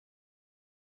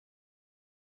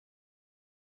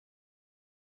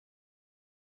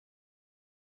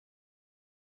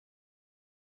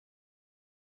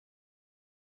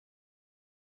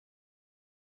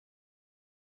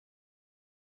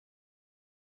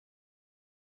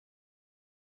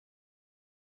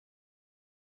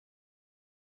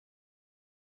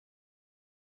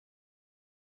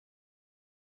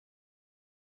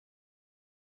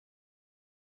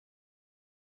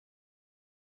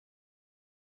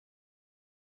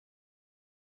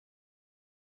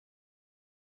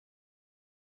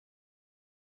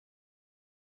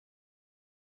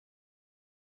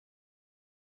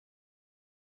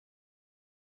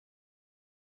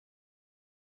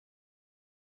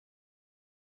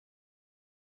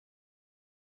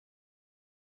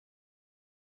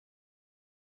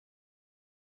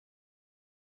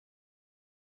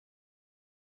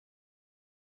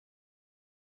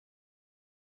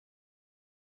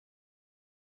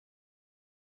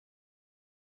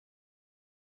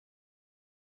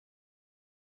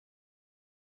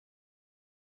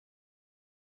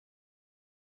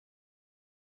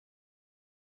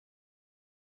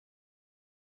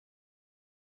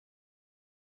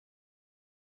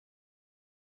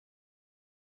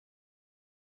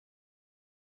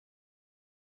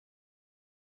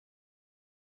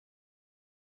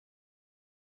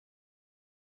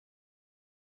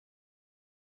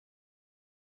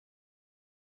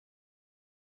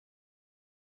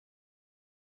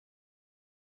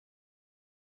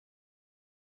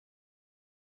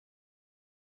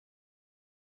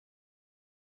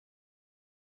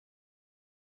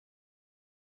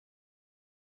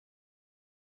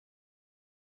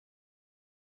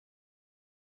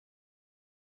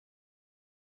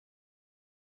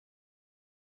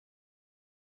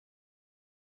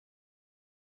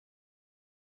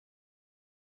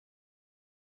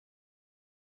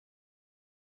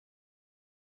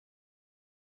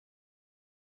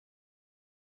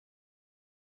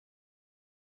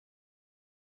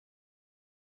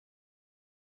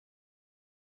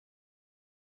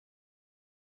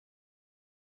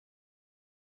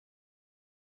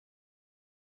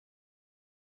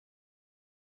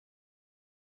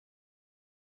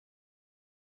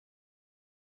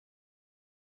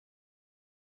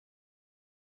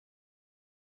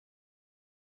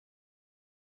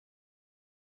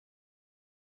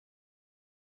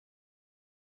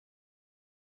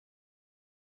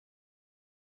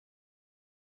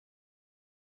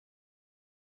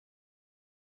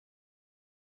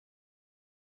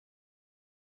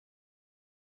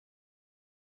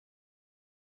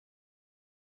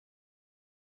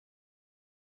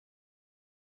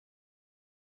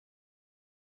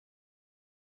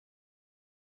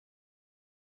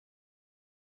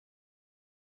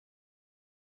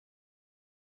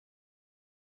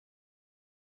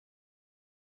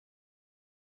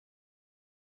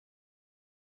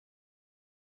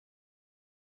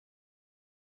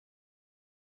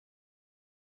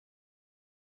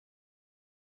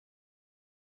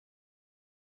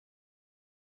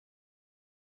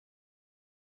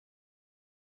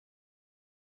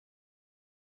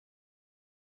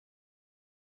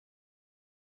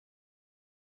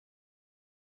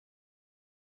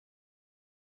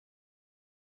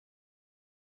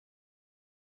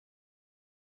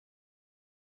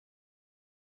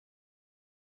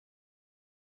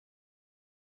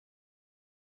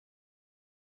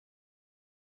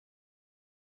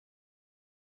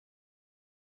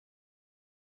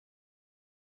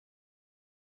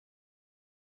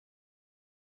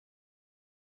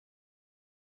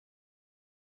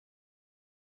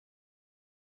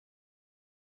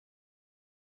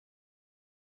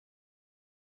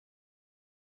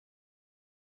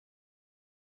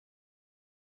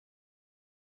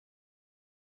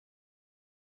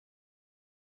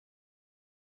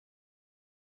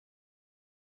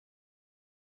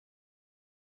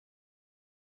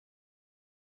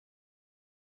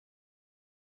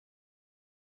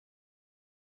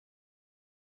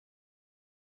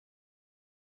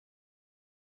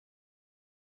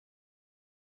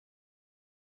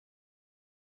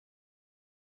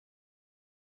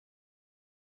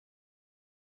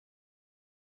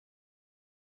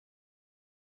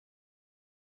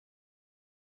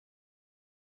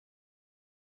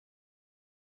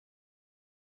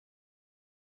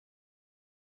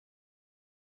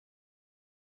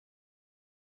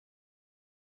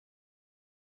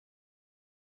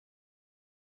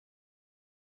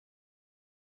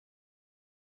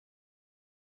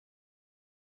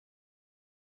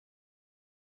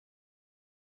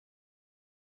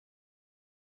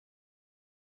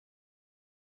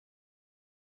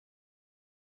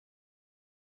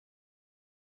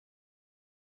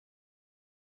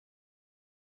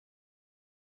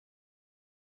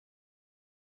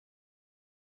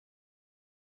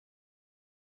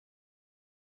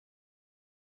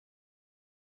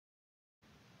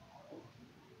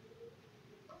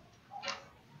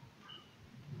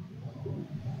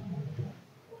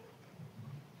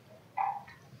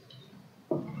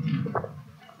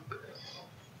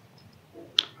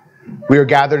We are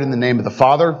gathered in the name of the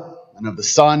Father, and of the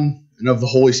Son, and of the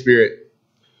Holy Spirit.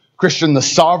 Christian, the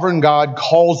sovereign God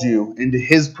calls you into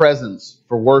his presence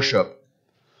for worship.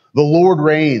 The Lord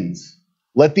reigns.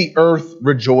 Let the earth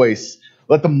rejoice.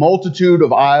 Let the multitude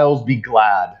of isles be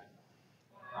glad.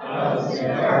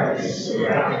 Righteousness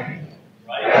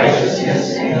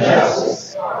and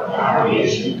justice are the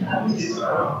foundation of his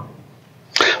throne.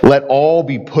 Let all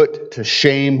be put to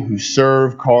shame who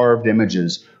serve carved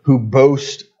images, who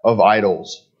boast of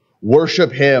idols.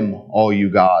 Worship him, all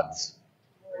you gods.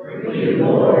 For you,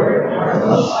 Lord, are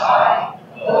most high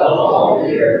above all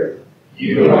the earth.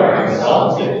 You are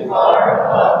exalted far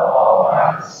above all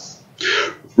gods.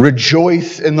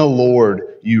 Rejoice in the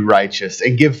Lord, you righteous,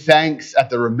 and give thanks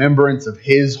at the remembrance of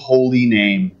his holy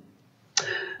name.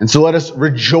 And so let us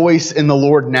rejoice in the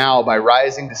Lord now by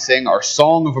rising to sing our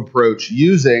song of approach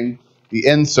using the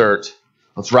insert.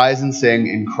 Let's rise and sing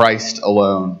in Christ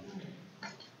alone.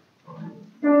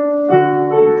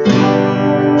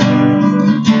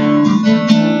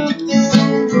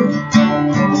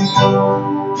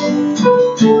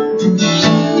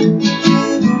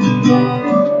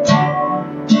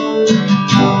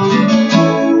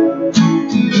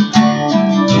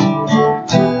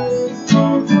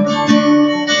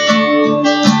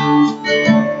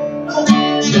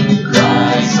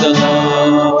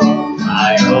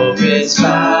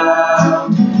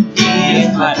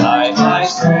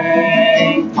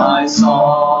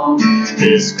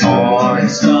 This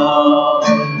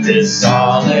cornerstone, this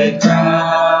solid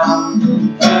ground,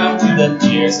 firm through the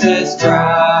fiercest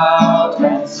drought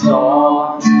and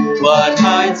storm. What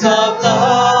heights of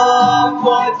love,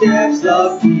 what depths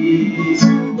of peace,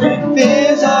 when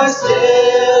fears are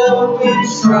still, when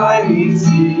striving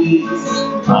cease.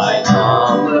 My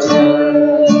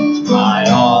comforter, my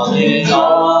all in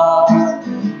all,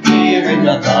 here in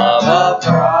the love of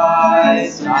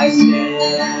Christ I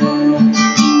stand.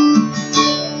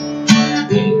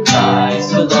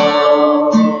 Christ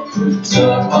alone, who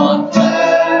took on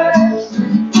flesh,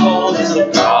 fullness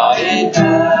of God in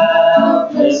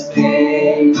helpless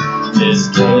pain, this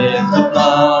gift of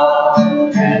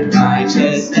love and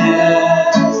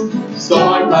righteousness,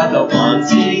 scorned by the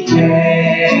ones he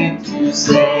came to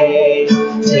save,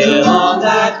 till on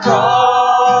that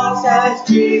cross as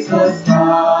Jesus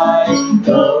died,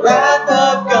 the wrath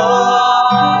of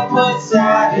God was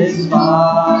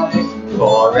satisfied.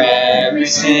 For every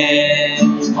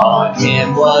sin on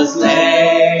him was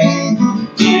laid,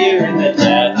 here in the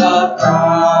death of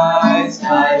Christ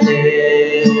I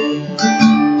live.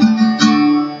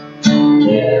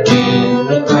 There in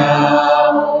the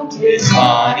ground his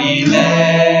body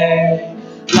lay,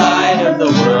 light of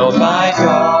the world by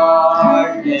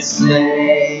darkness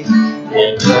slain,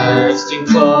 and bursting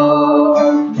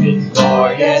forth in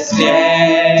glorious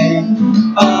day,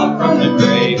 up from the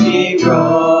grave he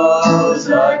rose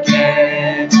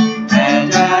again.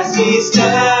 And as he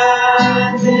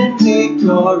stands in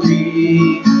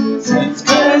victory, since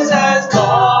curse has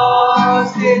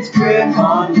lost its grip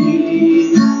on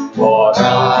me, for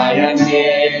I am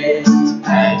his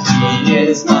and he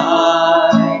is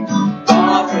mine,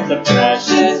 bought with the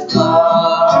precious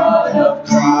blood of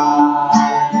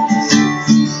Christ.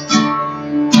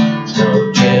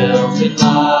 No guilt in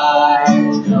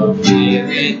life, no fear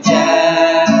in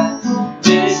death,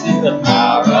 this is the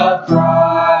power of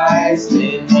Christ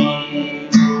in me.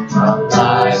 From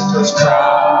life's first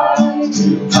cry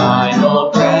to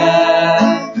final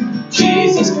breath,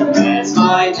 Jesus commands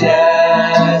my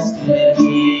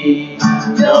destiny.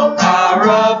 No power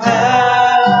of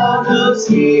hell, no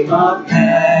scheme of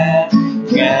man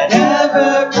can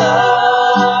ever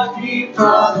pluck me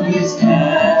from his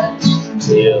hand,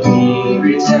 till he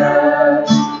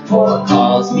returns or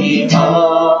calls me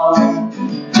home.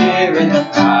 Here in the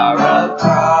power of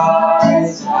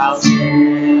Christ I'll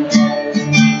stand.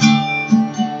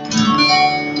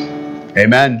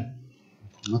 Amen.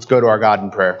 Let's go to our God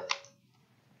in prayer.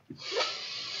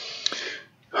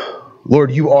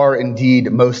 Lord, you are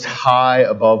indeed most high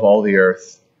above all the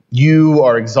earth. You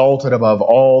are exalted above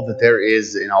all that there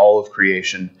is in all of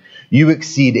creation. You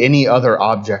exceed any other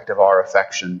object of our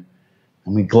affection.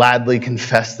 And we gladly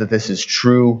confess that this is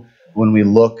true when we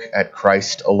look at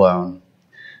Christ alone.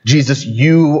 Jesus,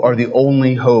 you are the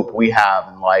only hope we have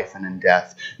in life and in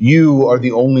death. You are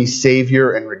the only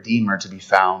Savior and Redeemer to be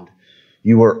found.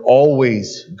 You are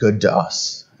always good to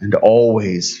us and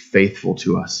always faithful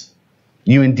to us.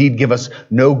 You indeed give us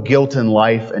no guilt in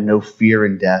life and no fear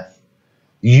in death.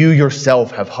 You yourself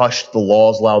have hushed the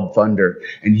law's loud thunder,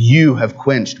 and you have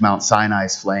quenched Mount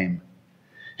Sinai's flame.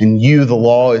 In you the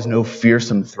law is no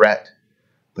fearsome threat,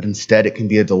 but instead it can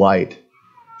be a delight.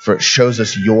 for it shows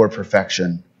us your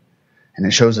perfection, and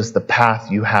it shows us the path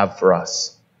you have for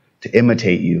us to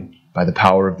imitate you by the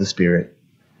power of the Spirit.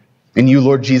 In you,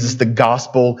 Lord Jesus, the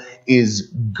gospel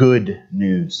is good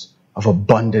news of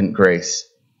abundant grace.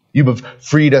 You have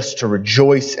freed us to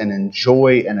rejoice and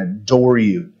enjoy and adore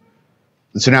you.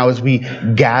 And so now as we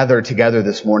gather together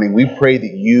this morning, we pray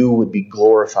that you would be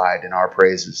glorified in our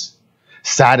praises.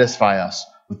 Satisfy us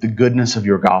with the goodness of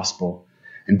your gospel,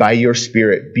 and by your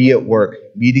Spirit be at work,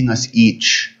 meeting us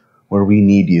each where we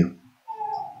need you.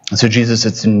 And so, Jesus,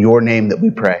 it's in your name that we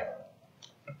pray.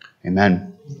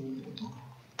 Amen.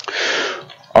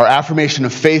 Our affirmation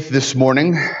of faith this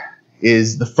morning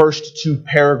is the first two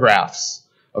paragraphs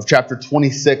of chapter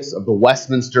 26 of the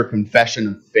Westminster Confession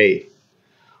of Faith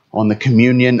on the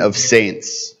communion of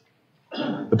saints.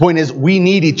 The point is, we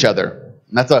need each other.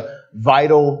 And that's a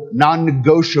vital,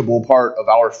 non-negotiable part of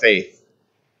our faith.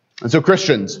 And so,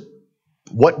 Christians,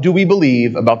 what do we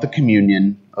believe about the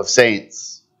communion of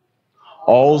saints?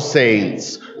 All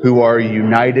saints who are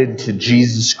united to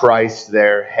Jesus Christ,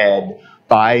 their head,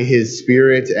 by his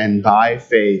Spirit and by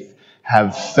faith,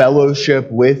 have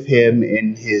fellowship with him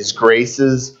in his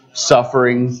graces,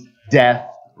 sufferings, death,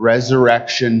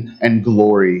 resurrection, and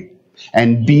glory.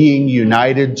 And being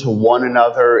united to one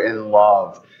another in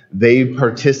love, they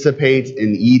participate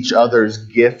in each other's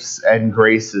gifts and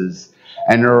graces,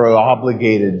 and are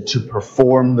obligated to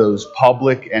perform those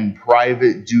public and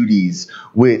private duties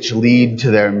which lead to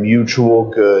their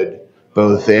mutual good,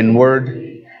 both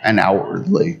inward and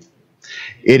outwardly.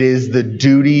 It is the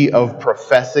duty of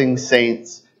professing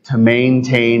saints to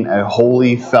maintain a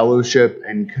holy fellowship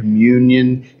and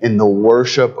communion in the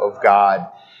worship of God,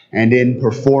 and in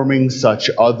performing such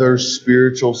other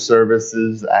spiritual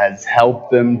services as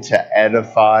help them to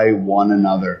edify one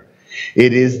another.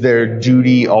 It is their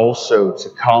duty also to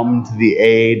come to the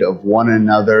aid of one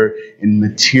another in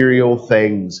material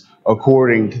things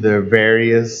according to their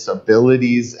various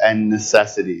abilities and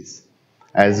necessities.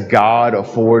 As God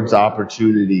affords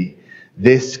opportunity,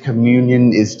 this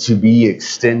communion is to be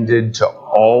extended to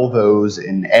all those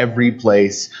in every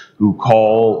place who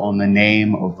call on the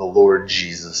name of the Lord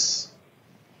Jesus.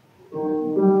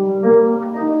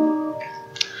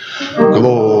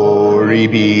 Glory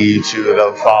be to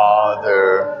the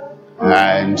Father,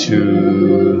 and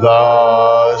to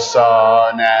the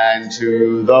Son, and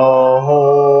to the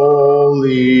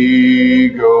Holy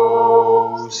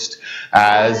Ghost,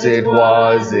 as it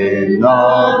was in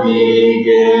the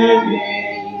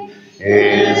beginning,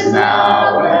 is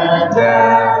now, and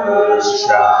ever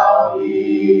shall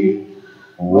be,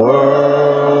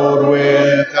 world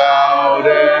without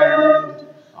end.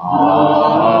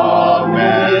 Amen.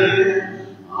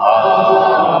 Amen.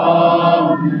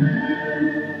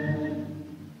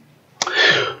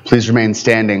 Please remain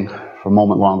standing for a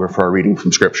moment longer for our reading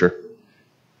from Scripture.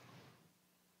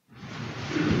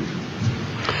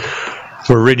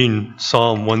 We're reading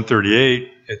Psalm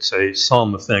 138. It's a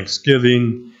psalm of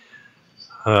thanksgiving.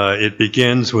 It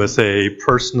begins with a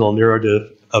personal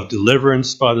narrative of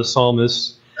deliverance by the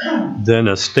psalmist, then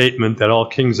a statement that all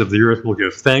kings of the earth will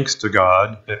give thanks to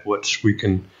God, at which we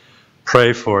can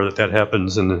pray for that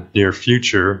happens in the near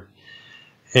future.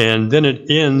 And then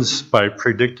it ends by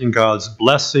predicting God's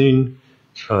blessing,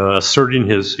 asserting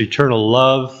his eternal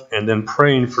love, and then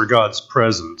praying for God's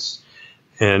presence.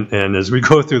 And as we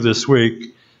go through this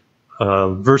week,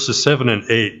 verses 7 and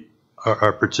 8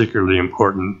 are particularly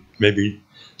important, maybe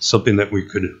something that we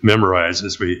could memorize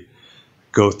as we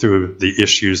go through the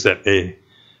issues that may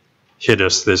hit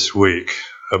us this week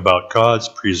about God's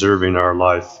preserving our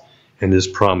life and his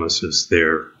promises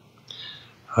there.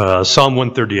 Psalm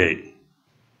 138.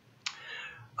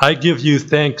 I give you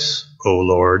thanks, O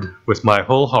Lord, with my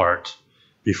whole heart.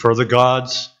 Before the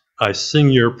gods, I sing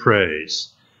your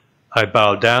praise. I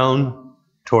bow down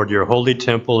toward your holy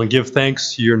temple and give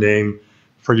thanks to your name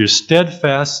for your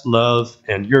steadfast love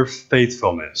and your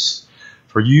faithfulness.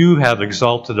 For you have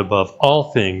exalted above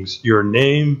all things your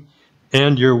name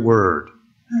and your word.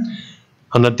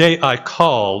 On the day I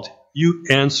called, you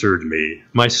answered me.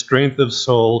 My strength of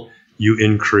soul you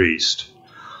increased.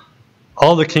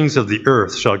 All the kings of the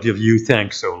earth shall give you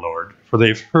thanks, O Lord, for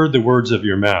they've heard the words of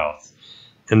your mouth,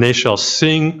 and they shall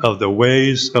sing of the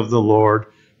ways of the Lord.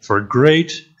 For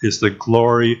great is the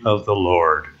glory of the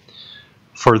Lord.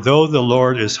 For though the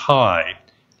Lord is high,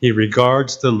 he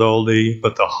regards the lowly,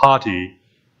 but the haughty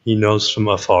he knows from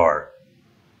afar.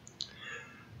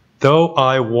 Though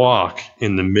I walk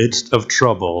in the midst of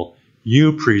trouble,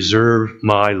 you preserve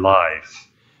my life.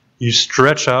 You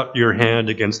stretch out your hand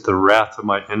against the wrath of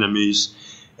my enemies,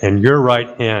 and your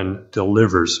right hand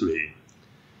delivers me.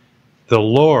 The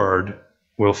Lord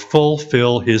will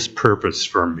fulfill his purpose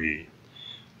for me.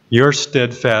 Your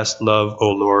steadfast love, O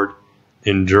Lord,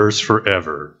 endures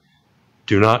forever.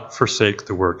 Do not forsake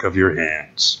the work of your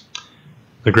hands.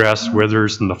 The grass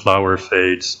withers and the flower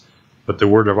fades, but the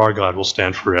word of our God will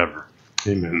stand forever.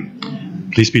 Amen.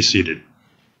 Please be seated.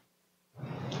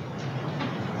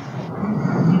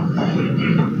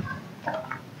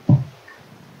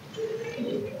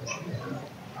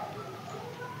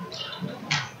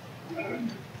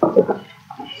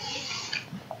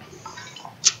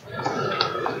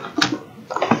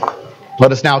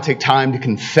 Let us now take time to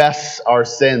confess our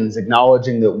sins,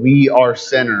 acknowledging that we are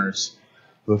sinners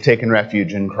who have taken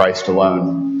refuge in Christ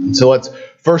alone. And so let's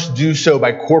first do so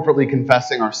by corporately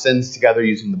confessing our sins together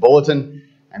using the bulletin,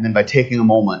 and then by taking a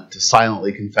moment to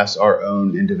silently confess our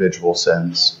own individual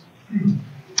sins.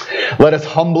 Let us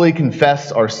humbly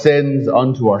confess our sins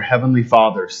unto our Heavenly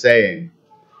Father, saying,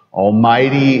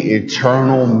 Almighty,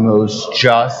 eternal, most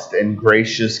just, and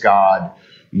gracious God,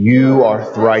 you are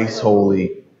thrice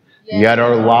holy. Yet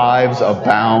our lives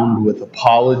abound with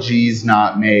apologies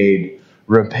not made,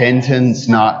 repentance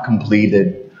not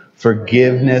completed,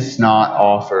 forgiveness not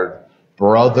offered,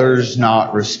 brothers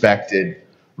not respected,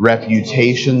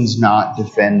 reputations not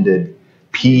defended,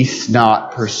 peace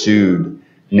not pursued,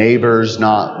 neighbors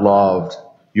not loved,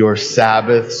 your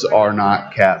Sabbaths are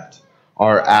not kept,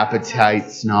 our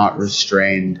appetites not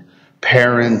restrained,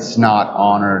 parents not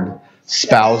honored,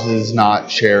 spouses not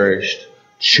cherished,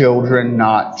 children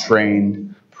not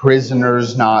trained,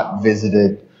 prisoners not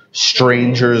visited,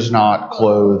 strangers not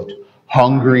clothed,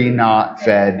 hungry not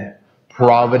fed,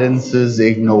 providences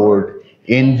ignored,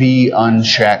 envy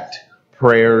unchecked,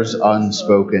 prayers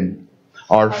unspoken.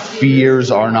 Our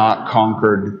fears are not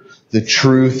conquered, the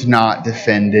truth not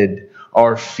defended,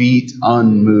 our feet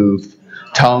unmoved,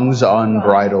 tongues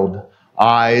unbridled,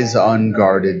 eyes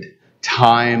unguarded,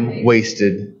 time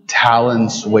wasted,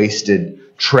 talents wasted,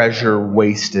 treasure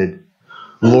wasted.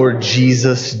 Lord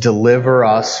Jesus, deliver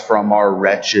us from our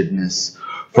wretchedness,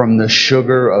 from the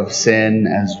sugar of sin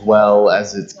as well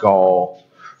as its gall,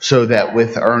 so that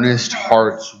with earnest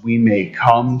hearts we may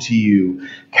come to you,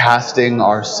 casting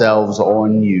ourselves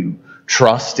on you,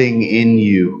 trusting in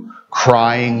you,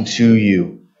 crying to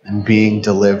you, and being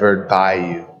delivered by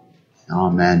you.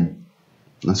 Amen.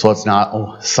 And so let's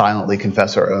not silently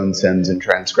confess our own sins and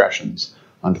transgressions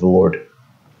unto the Lord.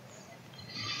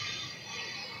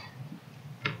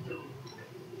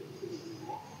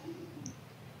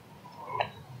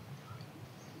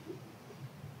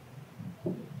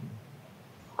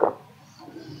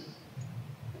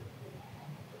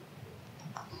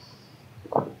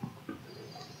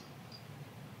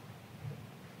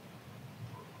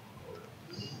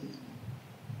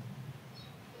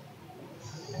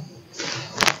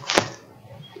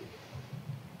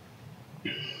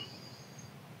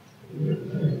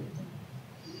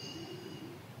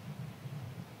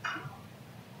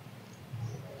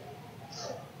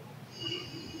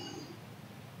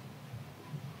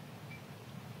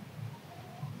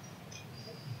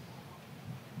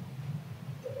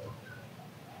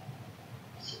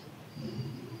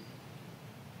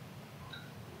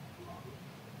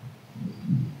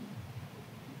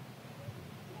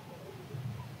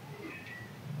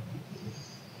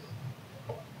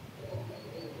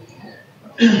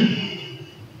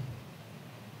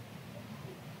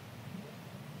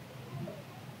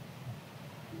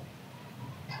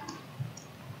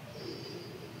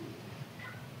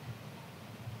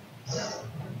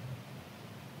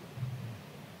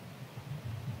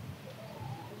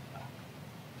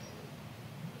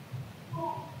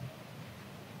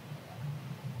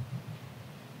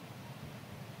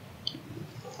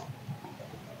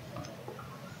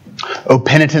 O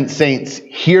penitent saints,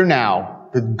 hear now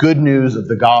the good news of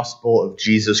the gospel of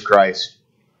Jesus Christ.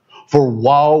 For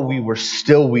while we were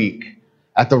still weak,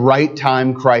 at the right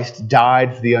time Christ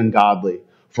died for the ungodly.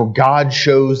 For God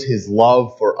shows his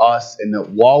love for us in that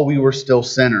while we were still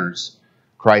sinners,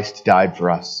 Christ died for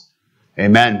us.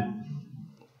 Amen.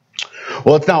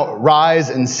 Well, let's now rise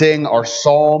and sing our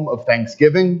psalm of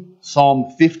thanksgiving,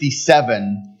 Psalm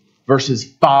 57, verses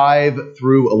 5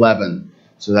 through 11.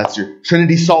 So that's your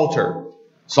Trinity Psalter,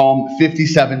 Psalm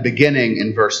 57, beginning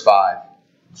in verse 5.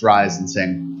 Let's rise and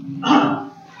sing.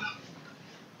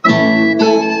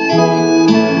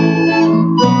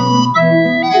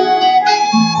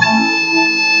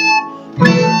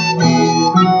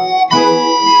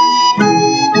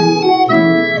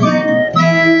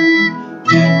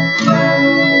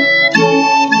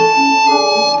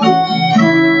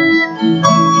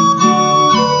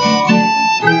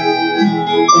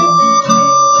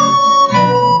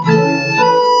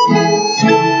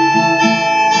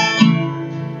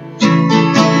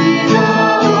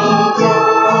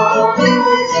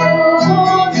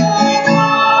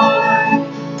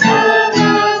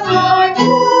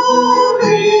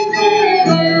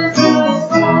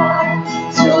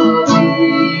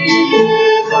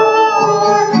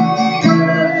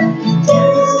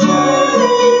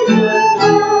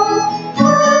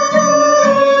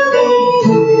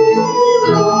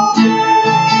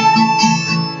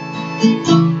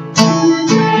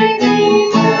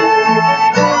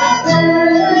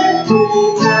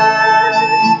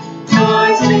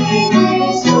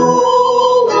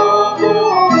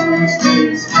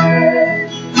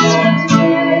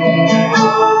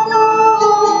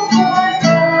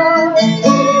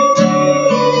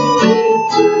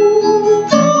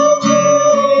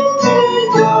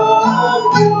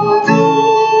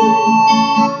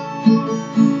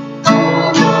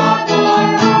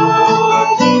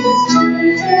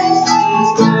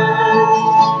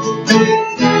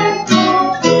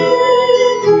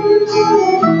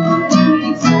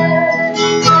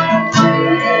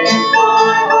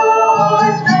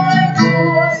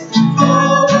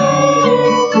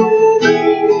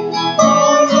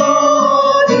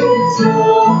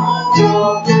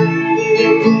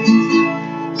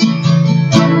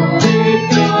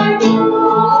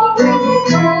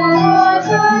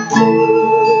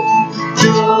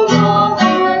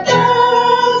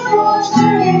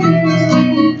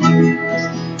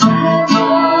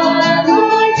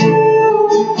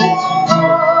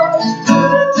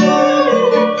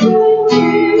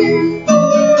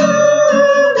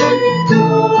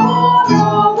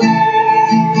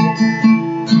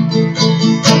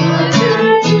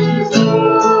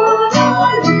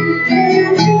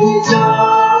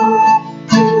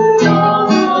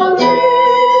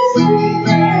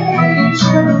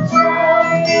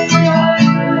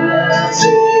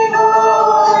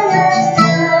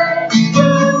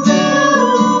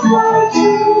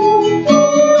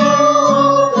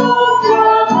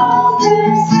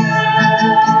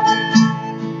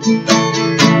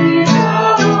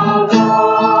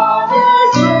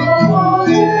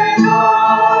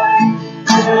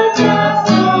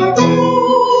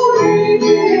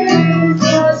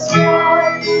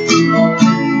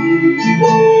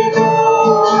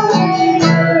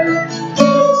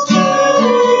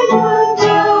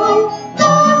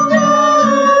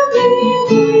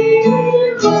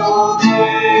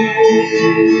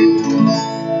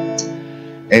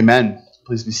 Amen.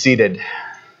 Please be seated.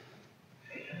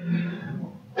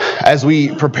 As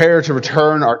we prepare to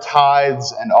return our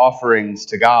tithes and offerings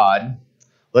to God,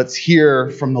 let's hear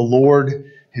from the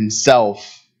Lord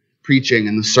himself preaching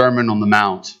in the Sermon on the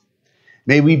Mount.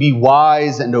 May we be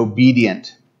wise and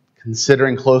obedient,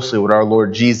 considering closely what our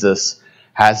Lord Jesus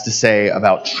has to say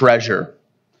about treasure.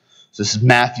 So this is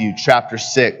Matthew chapter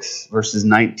 6, verses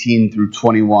 19 through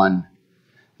 21.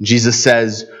 Jesus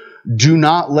says, "Do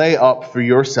not lay up for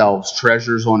yourselves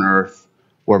treasures on earth,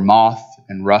 where moth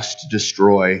and rust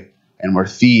destroy, and where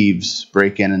thieves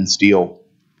break in and steal.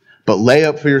 But lay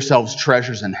up for yourselves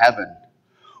treasures in heaven,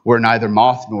 where neither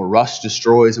moth nor rust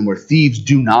destroys, and where thieves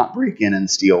do not break in and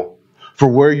steal. For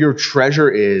where your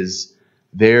treasure is,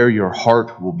 there your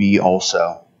heart will be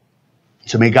also."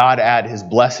 So may God add his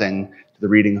blessing to the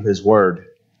reading of his word.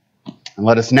 And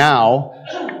let us now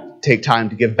take time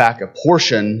to give back a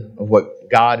portion of what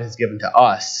God has given to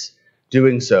us,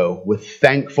 doing so with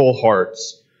thankful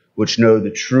hearts which know the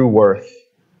true worth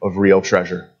of real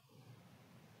treasure.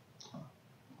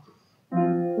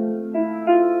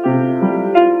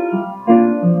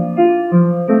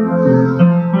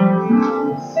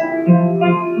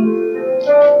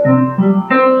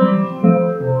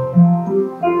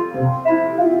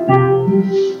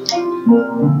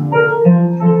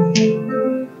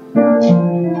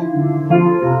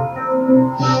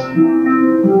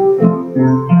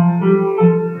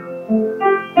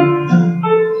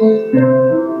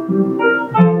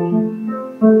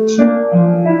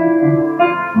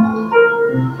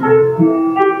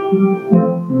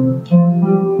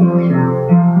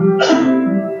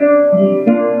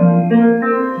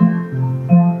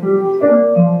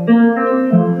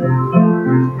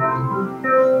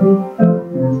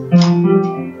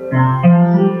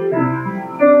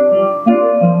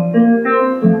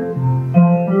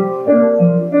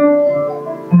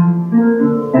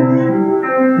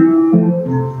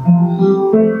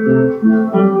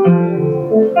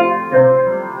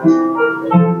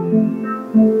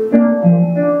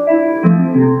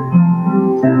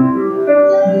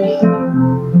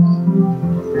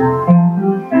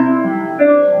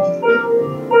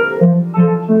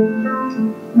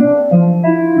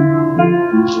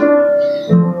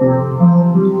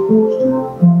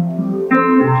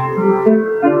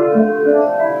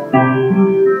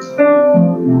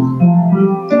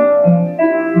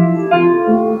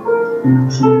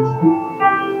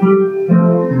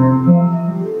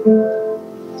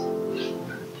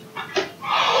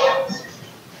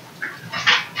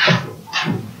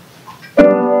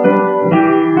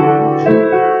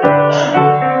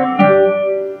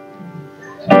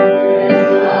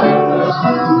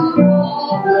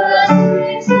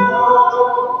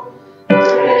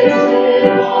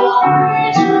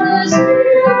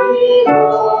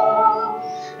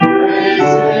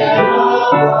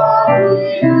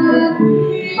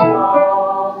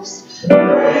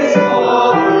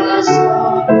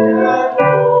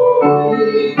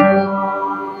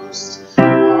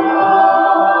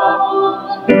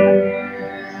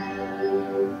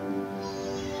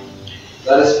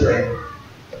 Let us pray.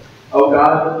 O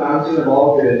God, the fountain of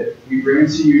all good, we bring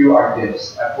to you our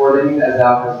gifts, according as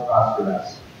thou hast prospered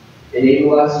us.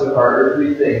 Enable us with our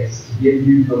earthly things to give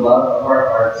you the love of our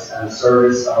hearts and the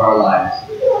service of our lives.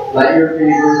 Let your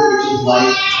favor, which is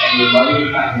life, and your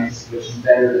loving kindness, which is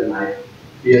better than life,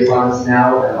 be upon us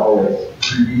now and always.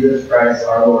 Through Jesus Christ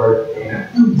our Lord. Amen.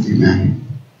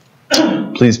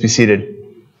 Amen. Please be seated.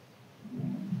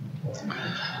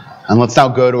 And let's now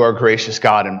go to our gracious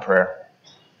God in prayer.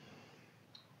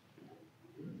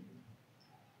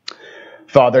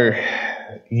 Father,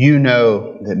 you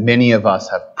know that many of us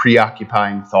have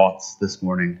preoccupying thoughts this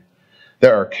morning.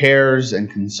 There are cares and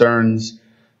concerns,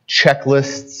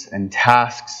 checklists and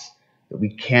tasks that we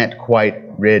can't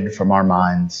quite rid from our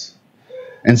minds.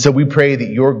 And so we pray that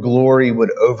your glory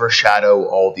would overshadow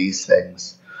all these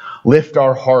things. Lift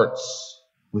our hearts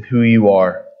with who you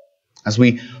are. As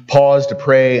we pause to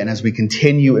pray and as we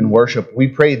continue in worship, we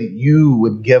pray that you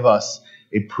would give us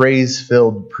a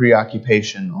praise-filled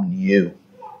preoccupation on you.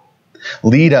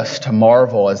 Lead us to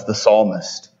marvel as the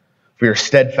psalmist, for your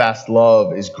steadfast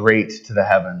love is great to the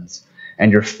heavens,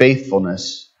 and your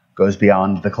faithfulness goes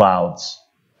beyond the clouds.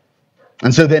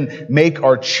 And so then make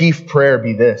our chief prayer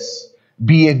be this: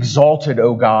 be exalted,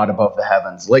 O God, above the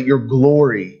heavens. Let your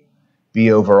glory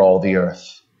be over all the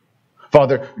earth.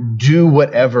 Father, do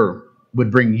whatever would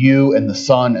bring you and the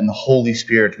Son and the Holy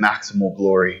Spirit maximal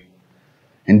glory.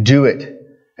 And do it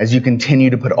as you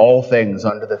continue to put all things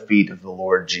under the feet of the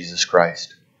Lord Jesus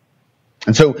Christ.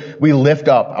 And so we lift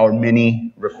up our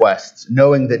many requests,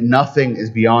 knowing that nothing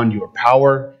is beyond your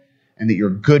power and that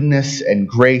your goodness and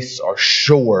grace are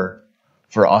sure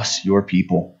for us, your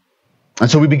people. And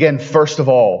so we begin, first of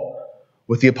all,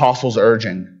 with the apostles'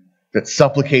 urging that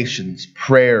supplications,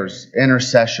 prayers,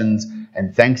 intercessions,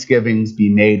 and thanksgivings be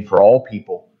made for all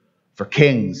people, for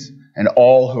kings and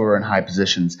all who are in high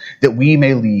positions, that we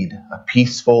may lead a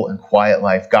peaceful and quiet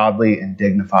life, godly and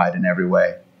dignified in every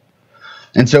way.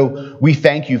 And so we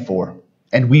thank you for,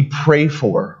 and we pray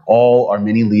for all our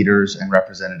many leaders and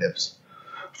representatives,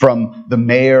 from the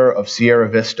mayor of Sierra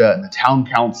Vista and the town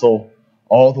council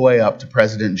all the way up to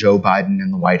President Joe Biden in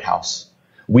the White House.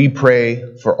 We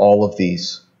pray for all of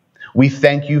these. We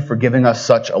thank you for giving us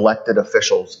such elected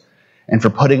officials and for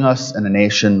putting us in a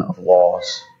nation of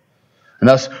laws. And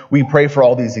thus, we pray for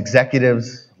all these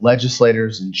executives,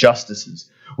 legislators, and justices.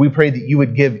 We pray that you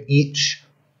would give each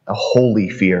a holy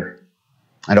fear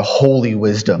and a holy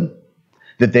wisdom,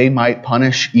 that they might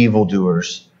punish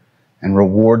evildoers and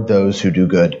reward those who do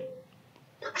good.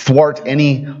 Thwart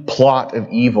any plot of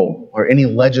evil or any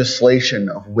legislation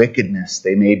of wickedness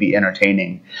they may be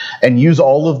entertaining, and use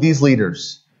all of these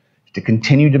leaders to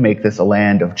continue to make this a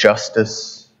land of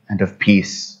justice and of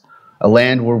peace, a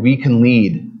land where we can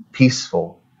lead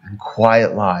peaceful and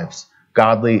quiet lives,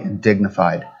 godly and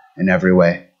dignified in every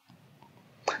way.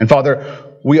 And Father,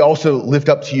 we also lift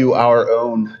up to you our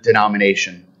own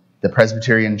denomination, the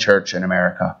Presbyterian Church in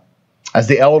America. As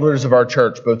the elders of our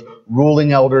church, both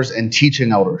ruling elders and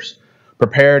teaching elders,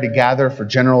 prepare to gather for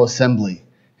General Assembly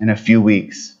in a few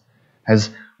weeks, as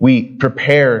we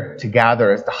prepare to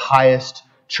gather as the highest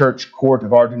church court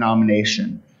of our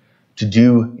denomination to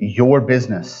do your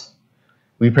business,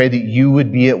 we pray that you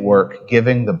would be at work,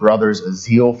 giving the brothers a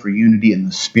zeal for unity in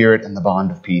the Spirit and the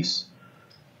bond of peace.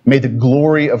 May the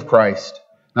glory of Christ,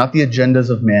 not the agendas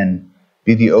of men,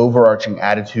 be the overarching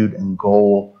attitude and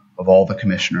goal of all the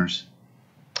commissioners.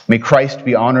 May Christ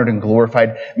be honored and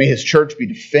glorified. May his church be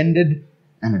defended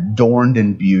and adorned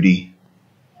in beauty.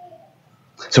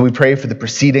 So we pray for the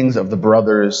proceedings of the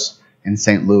brothers in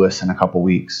St. Louis in a couple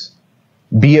weeks.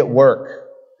 Be at work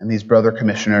in these brother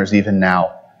commissioners even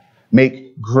now.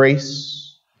 Make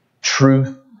grace,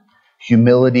 truth,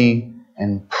 humility,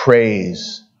 and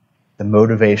praise the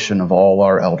motivation of all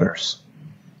our elders.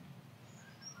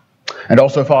 And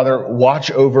also, Father, watch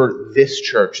over this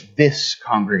church, this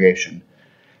congregation.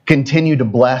 Continue to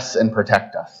bless and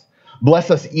protect us. Bless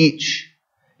us each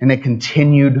in a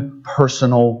continued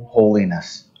personal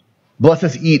holiness. Bless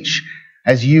us each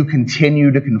as you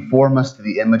continue to conform us to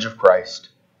the image of Christ.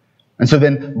 And so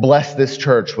then bless this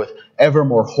church with ever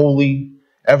more holy,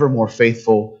 ever more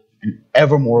faithful, and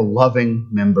ever more loving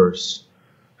members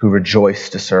who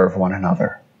rejoice to serve one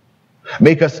another.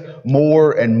 Make us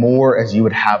more and more as you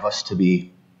would have us to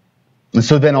be. And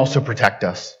so then also protect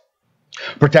us.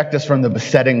 Protect us from the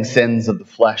besetting sins of the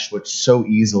flesh which so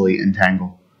easily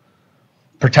entangle.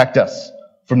 Protect us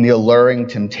from the alluring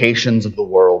temptations of the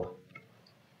world.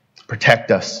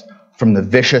 Protect us from the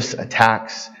vicious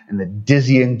attacks and the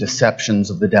dizzying deceptions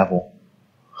of the devil.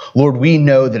 Lord, we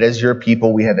know that as your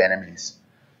people we have enemies,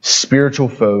 spiritual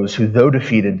foes who, though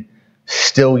defeated,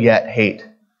 still yet hate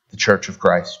the church of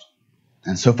Christ.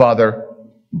 And so, Father,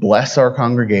 bless our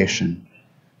congregation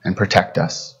and protect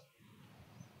us.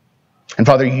 And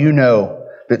Father, you know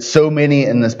that so many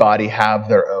in this body have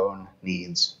their own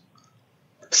needs.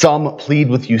 Some plead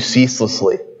with you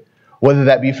ceaselessly, whether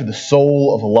that be for the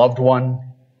soul of a loved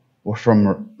one or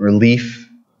from relief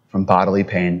from bodily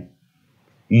pain.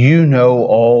 You know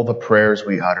all the prayers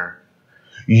we utter.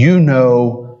 You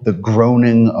know the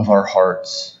groaning of our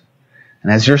hearts.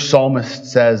 And as your psalmist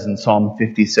says in Psalm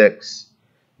 56,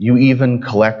 you even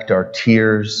collect our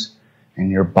tears in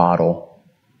your bottle.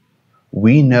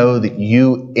 We know that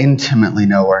you intimately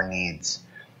know our needs.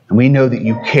 And we know that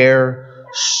you care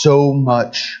so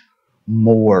much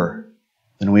more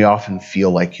than we often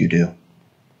feel like you do.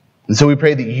 And so we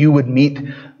pray that you would meet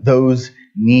those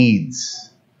needs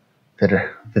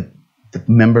that the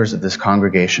members of this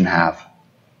congregation have.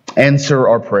 Answer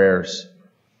our prayers.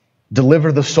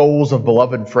 Deliver the souls of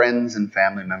beloved friends and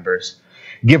family members.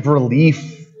 Give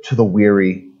relief to the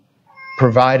weary.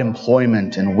 Provide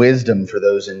employment and wisdom for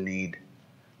those in need.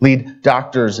 Lead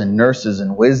doctors and nurses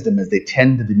in wisdom as they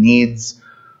tend to the needs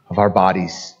of our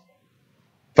bodies.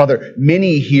 Father,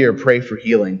 many here pray for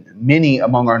healing. Many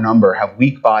among our number have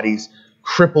weak bodies,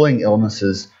 crippling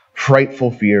illnesses,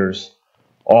 frightful fears,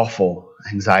 awful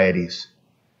anxieties.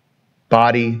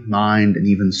 Body, mind, and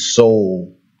even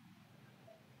soul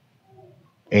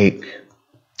ache.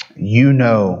 You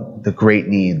know the great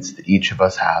needs that each of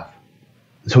us have.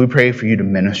 So we pray for you to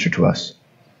minister to us.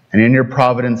 And in your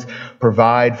providence,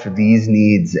 provide for these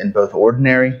needs in both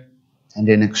ordinary and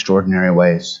in extraordinary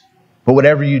ways. But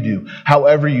whatever you do,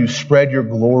 however you spread your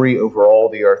glory over all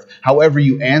the earth, however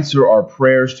you answer our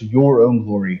prayers to your own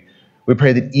glory, we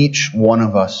pray that each one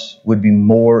of us would be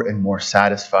more and more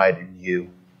satisfied in you.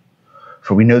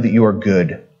 For we know that you are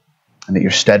good and that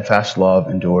your steadfast love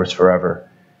endures forever.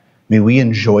 May we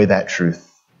enjoy that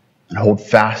truth and hold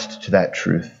fast to that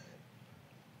truth.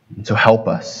 And so help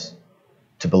us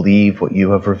to believe what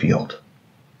you have revealed.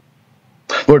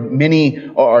 Lord, many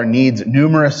are our needs,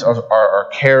 numerous are our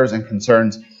cares and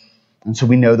concerns, and so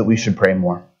we know that we should pray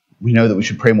more. We know that we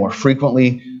should pray more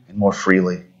frequently and more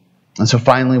freely. And so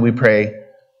finally we pray,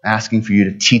 asking for you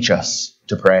to teach us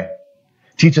to pray.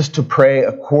 Teach us to pray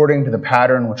according to the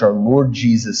pattern which our Lord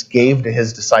Jesus gave to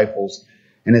his disciples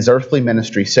in his earthly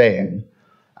ministry, saying,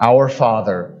 Our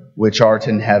Father, which art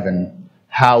in heaven,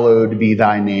 hallowed be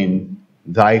thy name.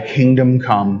 Thy kingdom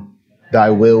come,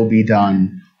 thy will be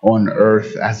done, on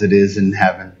earth as it is in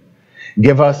heaven.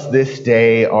 Give us this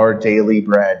day our daily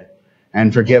bread,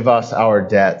 and forgive us our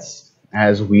debts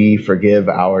as we forgive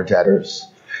our debtors.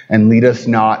 And lead us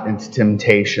not into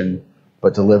temptation,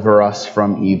 but deliver us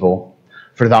from evil.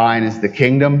 For thine is the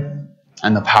kingdom,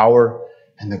 and the power,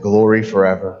 and the glory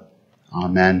forever.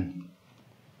 Amen.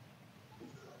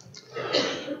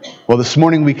 Well, this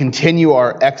morning we continue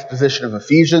our exposition of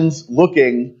Ephesians,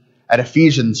 looking at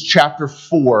Ephesians chapter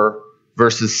 4,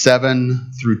 verses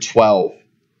 7 through 12.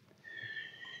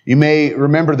 You may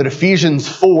remember that Ephesians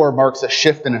 4 marks a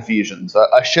shift in Ephesians,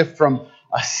 a shift from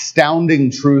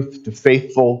astounding truth to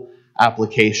faithful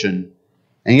application.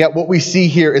 And yet what we see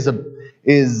here is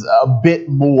a bit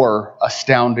more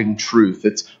astounding truth.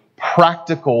 It's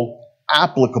practical,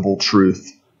 applicable truth,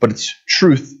 but it's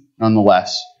truth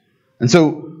nonetheless. And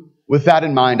so with that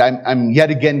in mind, I'm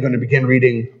yet again going to begin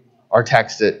reading our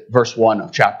text at verse 1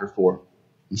 of chapter 4.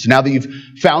 And so now that you've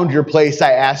found your place,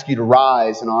 I ask you to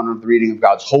rise in honor of the reading of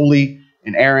God's holy,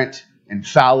 inerrant,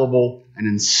 infallible, and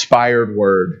inspired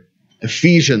word.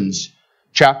 Ephesians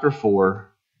chapter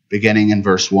 4, beginning in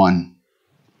verse 1.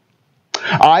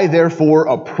 I, therefore,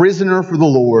 a prisoner for the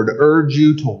Lord, urge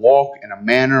you to walk in a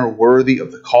manner worthy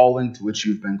of the calling to which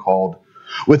you've been called,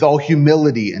 with all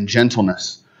humility and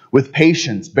gentleness, with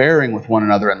patience, bearing with one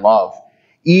another in love,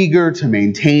 eager to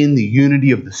maintain the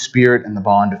unity of the Spirit and the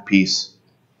bond of peace.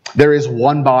 There is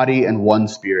one body and one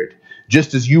Spirit,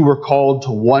 just as you were called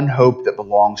to one hope that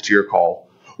belongs to your call.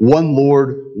 One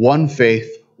Lord, one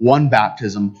faith, one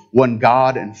baptism, one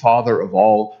God and Father of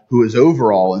all, who is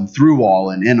over all and through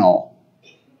all and in all.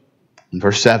 In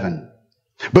verse 7,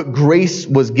 but grace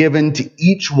was given to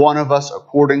each one of us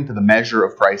according to the measure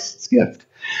of Christ's gift.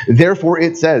 Therefore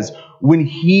it says, when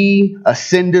he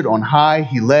ascended on high,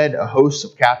 he led a host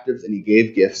of captives and he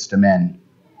gave gifts to men.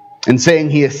 And saying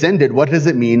he ascended, what does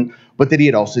it mean but that he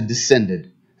had also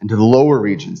descended into the lower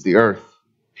regions, the earth?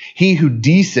 He who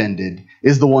descended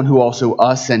is the one who also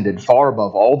ascended far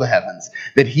above all the heavens,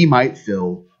 that he might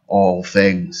fill all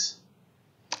things.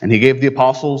 And he gave the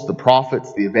apostles, the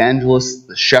prophets, the evangelists,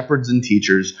 the shepherds and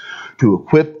teachers to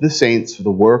equip the saints for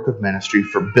the work of ministry,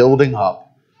 for building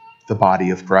up the body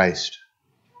of Christ.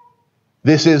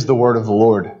 This is the word of the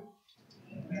Lord.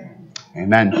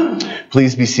 Amen.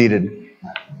 Please be seated.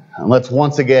 And let's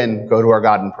once again go to our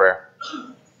God in prayer.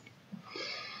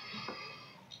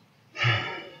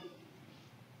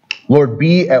 Lord,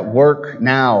 be at work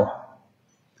now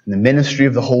in the ministry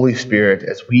of the Holy Spirit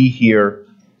as we hear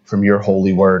from your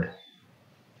holy word.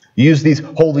 Use these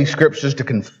holy scriptures to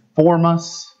conform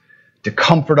us, to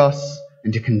comfort us,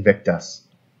 and to convict us.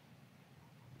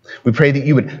 We pray that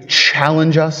you would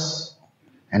challenge us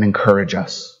and encourage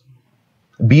us.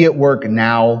 Be at work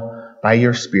now by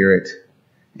your Spirit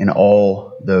in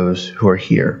all those who are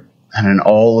here and in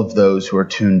all of those who are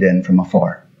tuned in from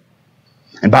afar.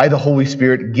 And by the Holy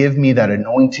Spirit, give me that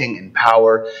anointing and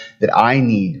power that I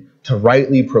need to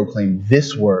rightly proclaim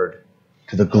this word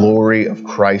to the glory of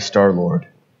Christ our Lord.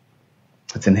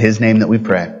 It's in his name that we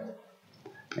pray.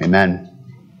 Amen.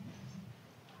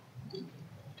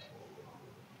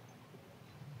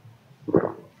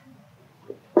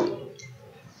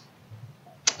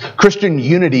 Christian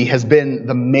unity has been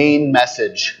the main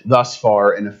message thus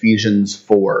far in Ephesians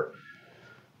 4.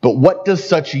 But what does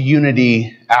such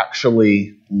unity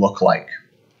actually look like?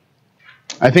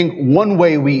 I think one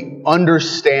way we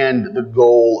understand the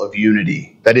goal of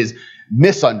unity, that is,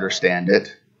 misunderstand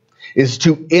it, is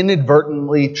to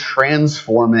inadvertently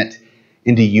transform it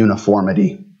into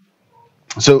uniformity.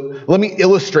 So let me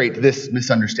illustrate this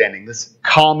misunderstanding, this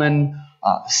common,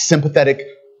 sympathetic,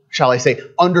 shall I say,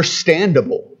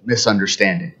 understandable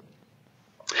misunderstanding.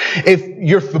 If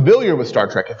you're familiar with Star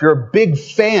Trek, if you're a big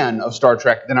fan of Star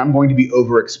Trek, then I'm going to be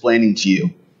over-explaining to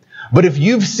you. But if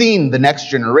you've seen The Next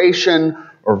Generation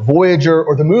or Voyager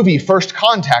or the movie First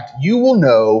Contact, you will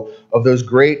know of those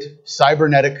great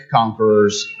cybernetic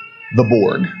conquerors, the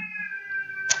Borg.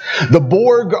 The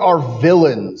Borg are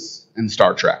villains in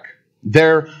Star Trek.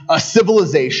 They're a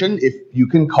civilization, if you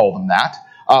can call them that,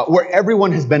 where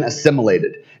everyone has been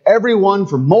assimilated. Everyone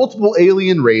from multiple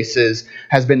alien races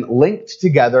has been linked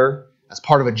together as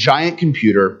part of a giant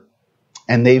computer,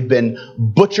 and they've been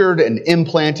butchered and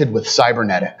implanted with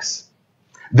cybernetics.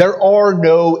 There are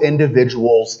no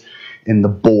individuals in the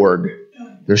Borg.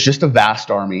 There's just a vast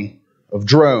army of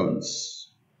drones,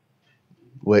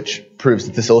 which proves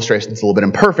that this illustration is a little bit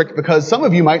imperfect because some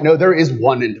of you might know there is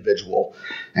one individual,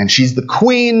 and she's the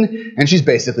queen, and she's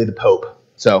basically the Pope.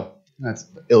 So that's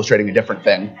illustrating a different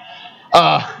thing.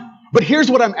 But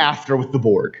here's what I'm after with the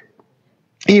Borg,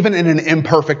 even in an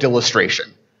imperfect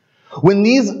illustration. When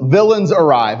these villains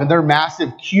arrive in their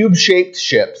massive cube-shaped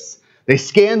ships, they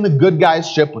scan the good guy's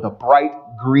ship with a bright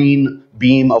green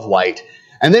beam of light.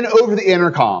 And then over the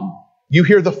intercom, you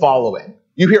hear the following.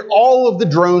 You hear all of the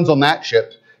drones on that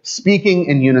ship speaking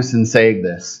in unison saying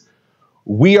this: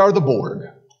 "We are the Borg.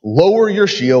 Lower your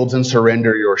shields and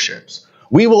surrender your ships.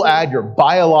 We will add your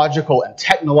biological and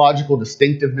technological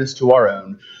distinctiveness to our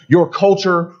own. Your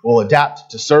culture will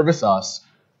adapt to service us.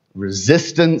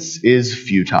 Resistance is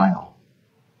futile."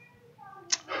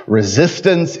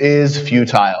 Resistance is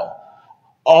futile.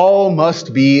 All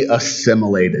must be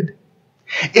assimilated.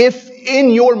 If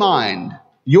in your mind,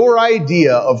 your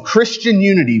idea of Christian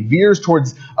unity veers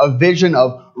towards a vision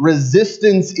of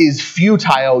resistance is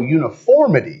futile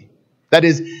uniformity, that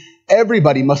is,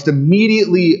 everybody must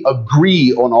immediately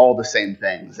agree on all the same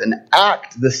things and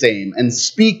act the same and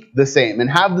speak the same and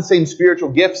have the same spiritual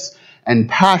gifts and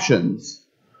passions,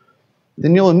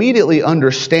 then you'll immediately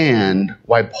understand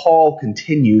why Paul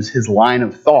continues his line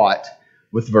of thought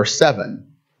with verse 7.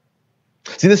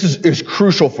 See, this is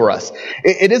crucial for us.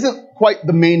 It isn't quite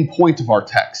the main point of our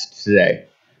text today.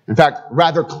 In fact,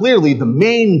 rather clearly, the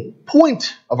main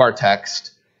point of our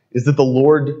text is that the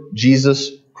Lord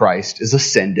Jesus Christ is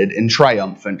ascended in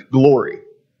triumphant glory.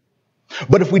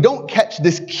 But if we don't catch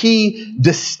this key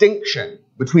distinction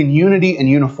between unity and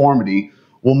uniformity,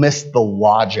 we'll miss the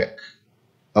logic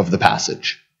of the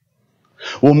passage.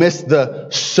 We'll miss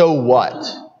the so what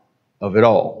of it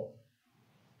all.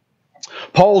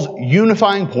 Paul's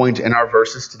unifying point in our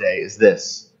verses today is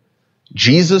this: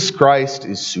 Jesus Christ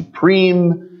is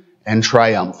supreme and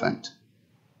triumphant.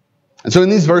 And so in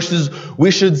these verses,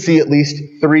 we should see at least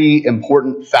three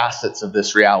important facets of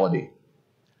this reality: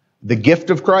 the gift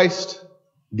of Christ,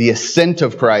 the ascent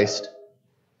of Christ,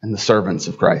 and the servants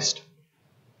of Christ.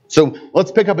 So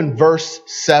let's pick up in verse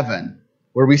 7,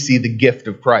 where we see the gift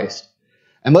of Christ.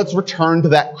 And let's return to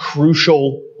that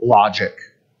crucial logic.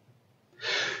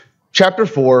 Chapter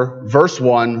 4, verse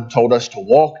 1 told us to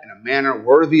walk in a manner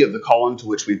worthy of the calling to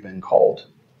which we've been called.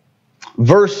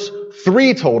 Verse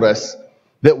 3 told us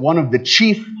that one of the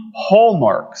chief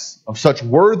hallmarks of such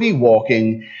worthy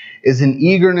walking is an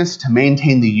eagerness to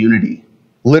maintain the unity,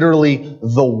 literally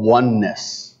the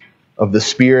oneness of the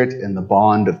Spirit in the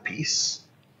bond of peace.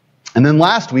 And then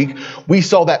last week, we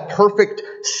saw that perfect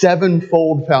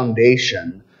sevenfold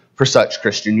foundation for such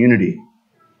Christian unity,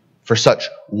 for such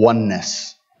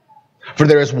oneness. For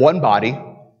there is one body,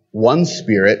 one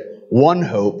Spirit, one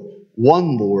hope,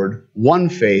 one Lord, one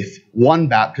faith, one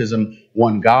baptism,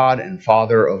 one God and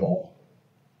Father of all.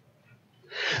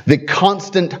 The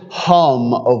constant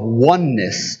hum of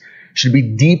oneness should be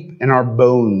deep in our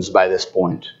bones by this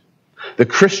point. The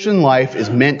Christian life is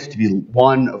meant to be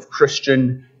one of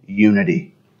Christian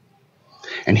unity.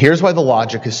 And here's why the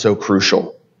logic is so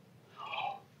crucial.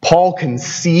 Paul can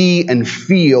see and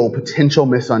feel potential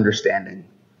misunderstanding.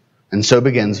 And so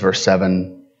begins verse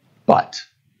 7, but.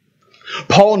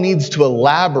 Paul needs to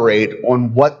elaborate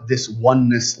on what this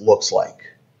oneness looks like.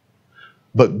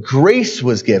 But grace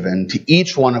was given to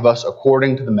each one of us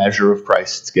according to the measure of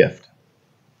Christ's gift.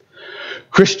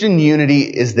 Christian unity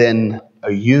is then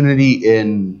a unity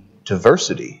in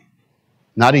diversity,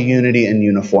 not a unity in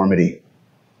uniformity.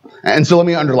 And so let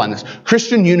me underline this.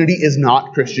 Christian unity is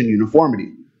not Christian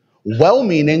uniformity.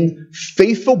 Well-meaning,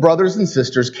 faithful brothers and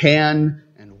sisters can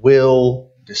and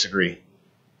will disagree.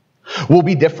 We'll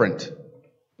be different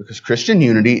because Christian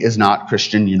unity is not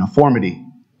Christian uniformity.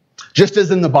 Just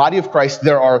as in the body of Christ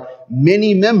there are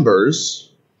many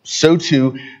members, so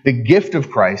too the gift of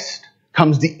Christ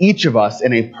comes to each of us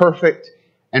in a perfect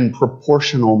and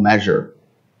proportional measure,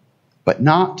 but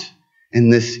not in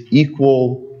this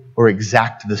equal or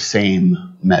exact the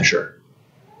same measure.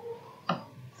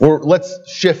 Or let's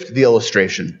shift the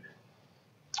illustration.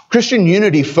 Christian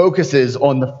unity focuses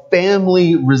on the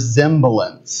family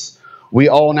resemblance we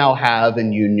all now have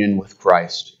in union with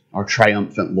Christ, our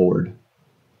triumphant Lord.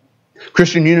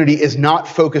 Christian unity is not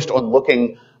focused on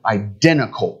looking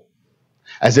identical,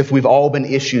 as if we've all been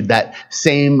issued that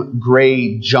same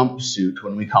gray jumpsuit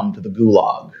when we come to the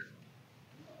gulag.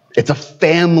 It's a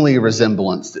family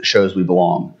resemblance that shows we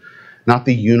belong, not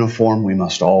the uniform we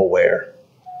must all wear.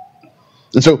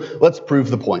 And so let's prove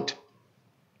the point.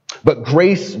 But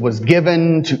grace was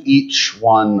given to each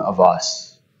one of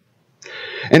us.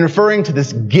 In referring to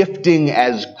this gifting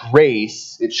as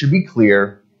grace, it should be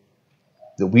clear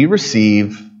that we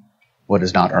receive what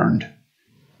is not earned.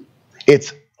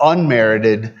 It's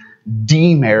unmerited,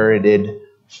 demerited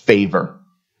favor.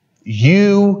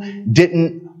 You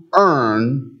didn't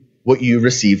earn what you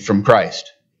received from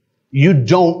Christ. You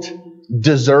don't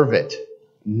deserve it.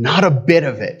 Not a bit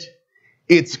of it.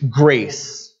 It's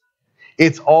grace.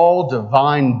 It's all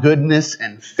divine goodness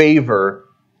and favor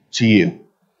to you.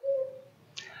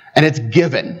 And it's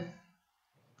given.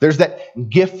 There's that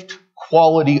gift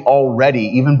quality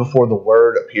already, even before the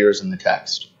word appears in the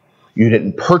text. You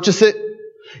didn't purchase it.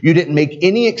 You didn't make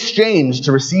any exchange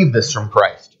to receive this from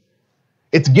Christ.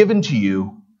 It's given to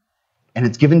you, and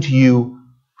it's given to you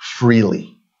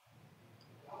freely.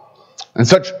 And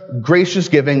such gracious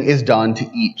giving is done to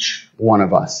each one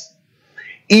of us.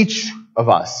 Each of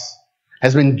us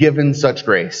has been given such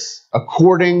grace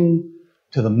according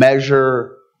to the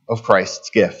measure of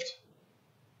Christ's gift.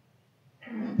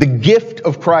 The gift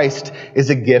of Christ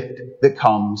is a gift that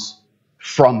comes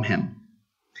from Him.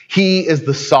 He is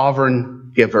the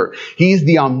sovereign giver. He's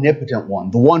the omnipotent one,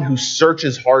 the one who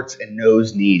searches hearts and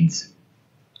knows needs.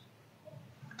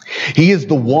 He is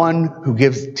the one who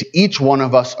gives to each one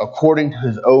of us according to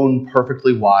His own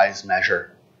perfectly wise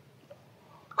measure.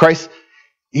 Christ,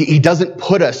 He doesn't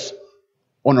put us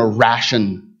on a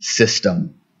ration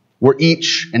system where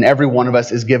each and every one of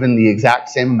us is given the exact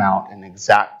same amount and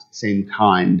exact same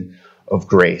kind of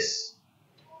grace.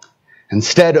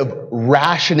 Instead of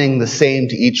rationing the same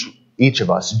to each of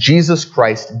us, Jesus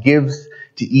Christ gives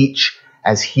to each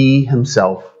as He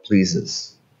Himself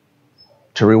pleases.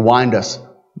 To rewind us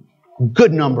a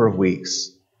good number of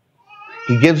weeks,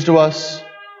 He gives to us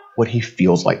what He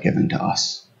feels like giving to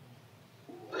us.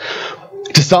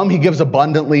 To some, He gives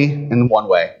abundantly in one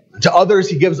way. To others,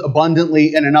 He gives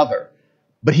abundantly in another.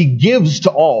 But He gives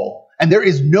to all, and there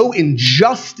is no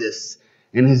injustice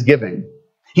in His giving.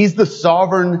 He's the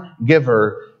sovereign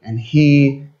giver, and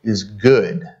He is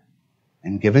good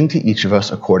in giving to each of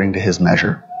us according to His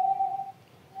measure.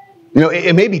 You know,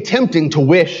 it may be tempting to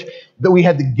wish that we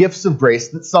had the gifts of grace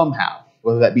that some have,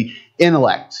 whether that be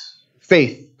intellect,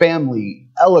 faith, family,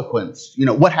 eloquence,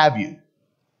 what have you.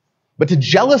 But to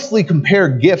jealously compare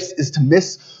gifts is to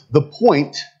miss the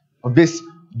point of this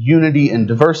unity and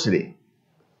diversity.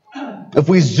 If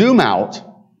we zoom out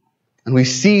and we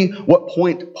see what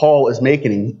point Paul is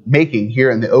making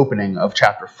here in the opening of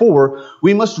chapter 4,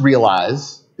 we must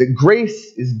realize that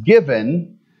grace is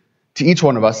given to each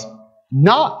one of us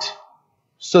not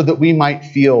so that we might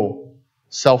feel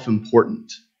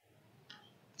self-important.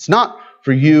 It's not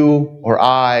for you or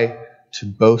I to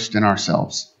boast in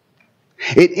ourselves.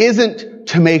 It isn't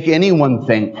to make anyone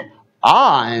think,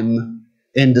 I'm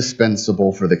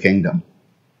indispensable for the kingdom.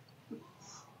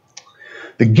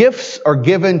 The gifts are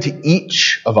given to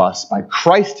each of us by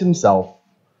Christ Himself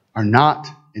are not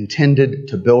intended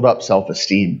to build up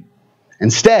self-esteem.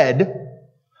 Instead,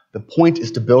 the point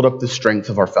is to build up the strength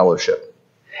of our fellowship.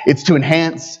 It's to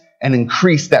enhance and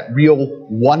increase that real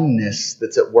oneness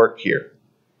that's at work here.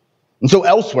 And so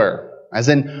elsewhere, as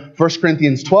in 1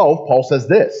 Corinthians 12, Paul says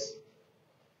this.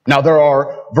 Now there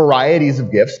are varieties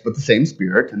of gifts, but the same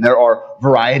Spirit. And there are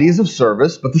varieties of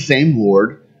service, but the same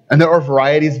Lord. And there are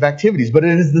varieties of activities, but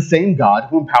it is the same God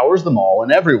who empowers them all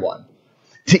and everyone.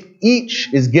 To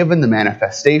each is given the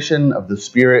manifestation of the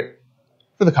Spirit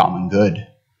for the common good.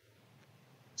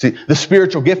 See, the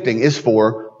spiritual gifting is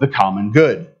for the common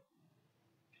good.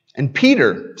 And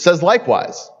Peter says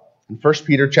likewise in 1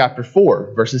 Peter chapter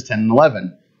 4, verses 10 and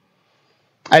 11.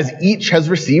 As each has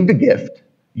received a gift,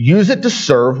 use it to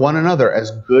serve one another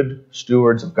as good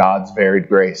stewards of God's varied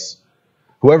grace.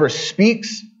 Whoever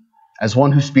speaks, as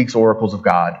one who speaks oracles of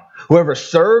God. Whoever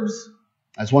serves,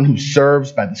 as one who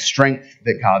serves by the strength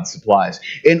that God supplies,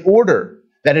 in order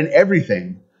that in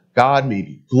everything God may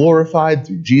be glorified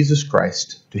through Jesus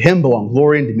Christ. To Him belong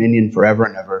glory and dominion forever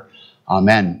and ever.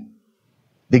 Amen.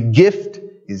 The gift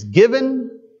is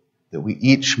given that we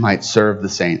each might serve the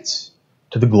saints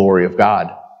to the glory of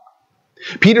God.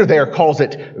 Peter there calls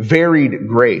it varied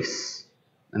grace.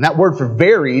 And that word for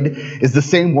varied is the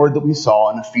same word that we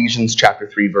saw in Ephesians chapter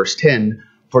 3, verse 10,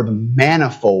 for the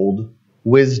manifold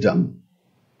wisdom.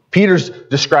 Peter's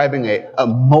describing a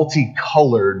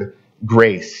multicolored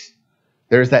grace.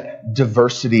 There's that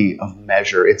diversity of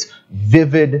measure. It's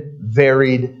vivid,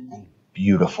 varied, and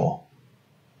beautiful.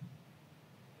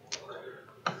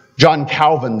 John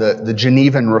Calvin, the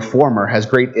Genevan reformer, has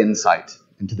great insight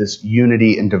into this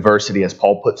unity and diversity, as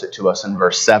Paul puts it to us in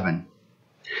verse 7.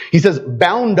 He says,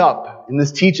 bound up in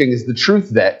this teaching is the truth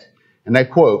that, and I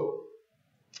quote,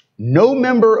 no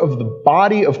member of the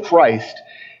body of Christ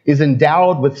is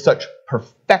endowed with such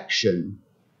perfection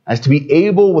as to be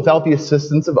able, without the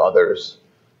assistance of others,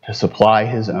 to supply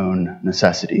his own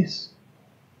necessities.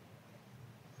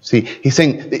 See, he's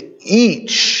saying that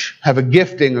each have a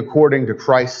gifting according to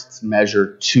Christ's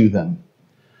measure to them,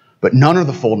 but none are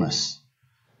the fullness,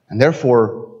 and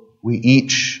therefore we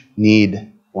each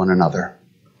need one another.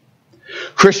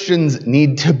 Christians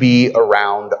need to be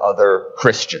around other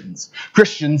Christians.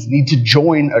 Christians need to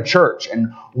join a church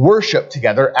and worship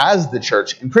together as the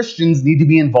church. And Christians need to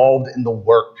be involved in the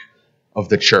work of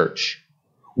the church.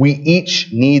 We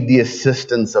each need the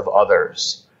assistance of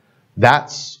others.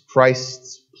 That's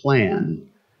Christ's plan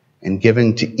in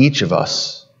giving to each of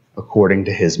us according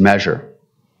to his measure.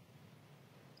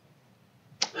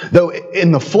 Though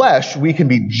in the flesh we can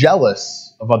be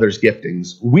jealous of others'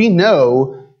 giftings, we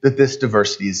know that this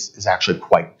diversity is actually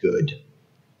quite good.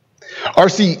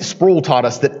 R.C. Sproul taught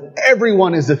us that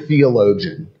everyone is a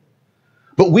theologian.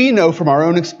 But we know from our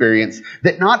own experience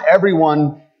that not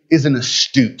everyone is an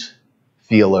astute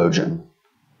theologian.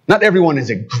 Not everyone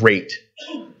is a great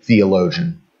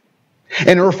theologian.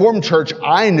 In a Reformed church,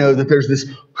 I know that there's this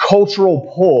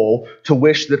cultural pull to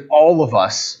wish that all of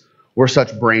us were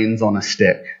such brains on a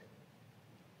stick.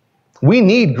 We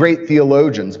need great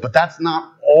theologians, but that's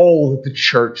not all that the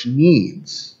church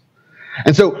needs.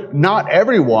 And so not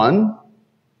everyone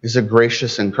is a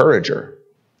gracious encourager.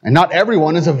 And not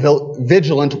everyone is a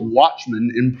vigilant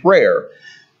watchman in prayer.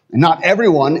 And not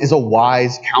everyone is a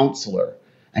wise counselor.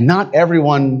 And not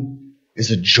everyone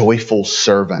is a joyful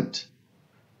servant.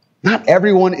 Not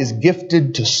everyone is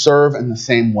gifted to serve in the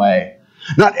same way.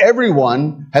 Not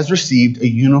everyone has received a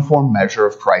uniform measure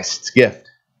of Christ's gift.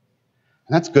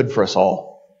 And that's good for us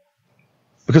all.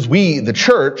 Because we, the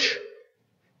church,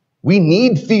 we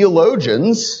need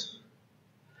theologians,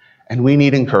 and we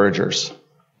need encouragers,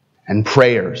 and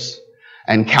prayers,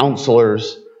 and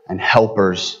counselors, and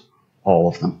helpers, all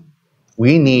of them.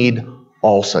 We need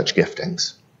all such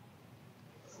giftings.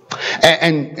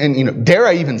 And you know, dare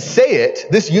I even say it,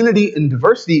 this unity and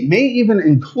diversity may even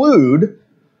include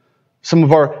some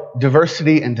of our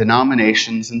diversity in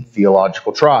denominations and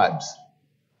theological tribes.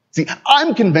 See,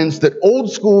 I'm convinced that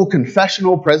old school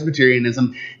confessional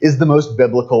Presbyterianism is the most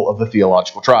biblical of the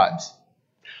theological tribes.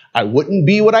 I wouldn't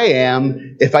be what I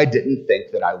am if I didn't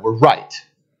think that I were right.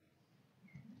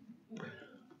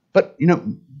 But, you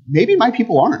know, maybe my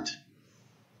people aren't.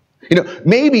 You know,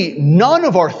 maybe none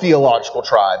of our theological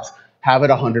tribes have it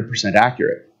 100%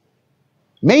 accurate.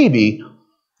 Maybe,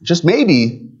 just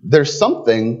maybe, there's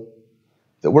something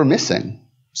that we're missing,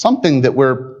 something that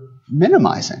we're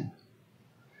minimizing.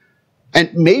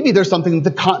 And maybe there's something that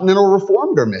the Continental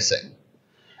Reformed are missing,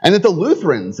 and that the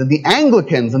Lutherans and the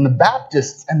Anglicans and the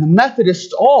Baptists and the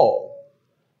Methodists all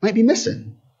might be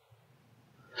missing.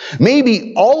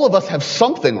 Maybe all of us have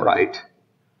something right,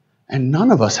 and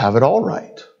none of us have it all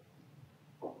right.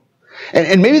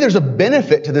 And maybe there's a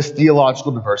benefit to this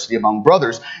theological diversity among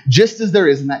brothers, just as there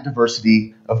is in that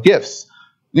diversity of gifts.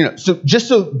 You know, so just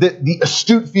so that the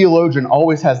astute theologian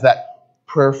always has that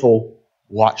prayerful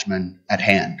watchman at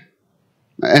hand.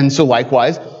 And so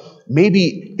likewise,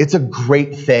 maybe it's a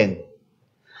great thing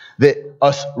that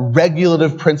us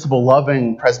regulative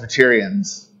principle-loving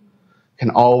Presbyterians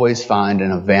can always find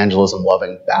an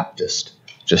evangelism-loving Baptist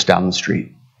just down the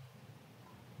street.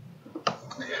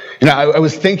 You know, I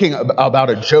was thinking about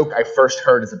a joke I first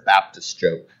heard as a Baptist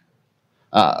joke.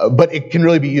 But it can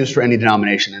really be used for any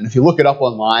denomination. And if you look it up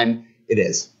online, it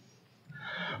is.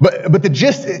 But the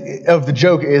gist of the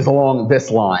joke is along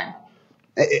this line.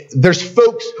 There's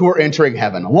folks who are entering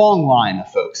heaven, a long line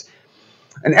of folks.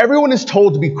 And everyone is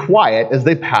told to be quiet as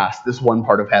they pass this one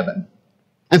part of heaven.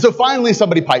 And so finally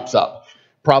somebody pipes up,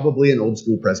 probably an old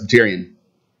school Presbyterian,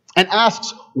 and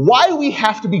asks why we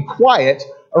have to be quiet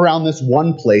around this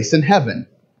one place in heaven.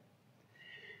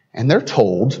 And they're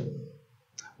told,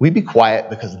 we be quiet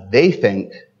because they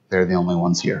think they're the only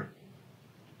ones here.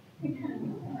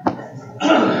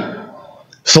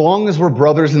 So long as we're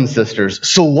brothers and sisters,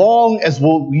 so long as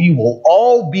we will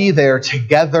all be there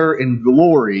together in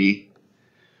glory,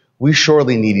 we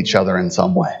surely need each other in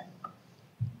some way.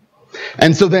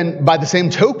 And so then, by the same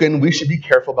token, we should be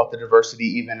careful about the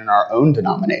diversity even in our own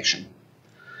denomination.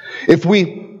 If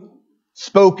we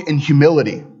spoke in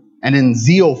humility and in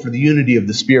zeal for the unity of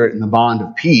the Spirit and the bond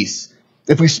of peace,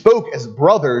 if we spoke as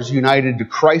brothers united to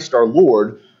Christ our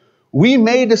Lord, we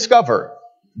may discover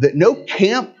that no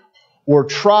camp or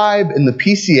tribe in the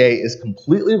PCA is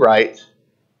completely right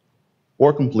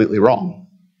or completely wrong.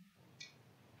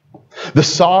 The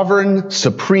sovereign,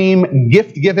 supreme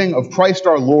gift-giving of Christ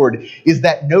our Lord is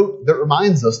that note that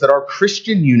reminds us that our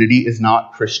Christian unity is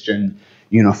not Christian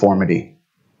uniformity.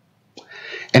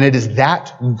 And it is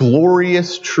that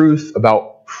glorious truth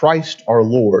about Christ our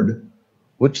Lord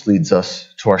which leads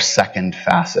us to our second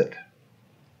facet,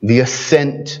 the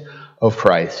ascent of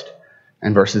Christ,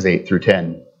 in verses 8 through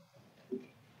 10.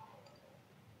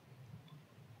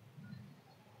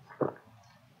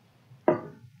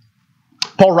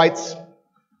 Paul writes,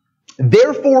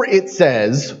 "Therefore it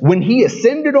says, when he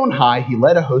ascended on high, he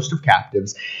led a host of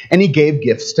captives, and he gave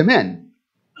gifts to men.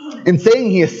 In saying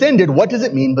he ascended, what does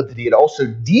it mean but that he had also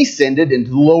descended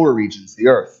into the lower regions, the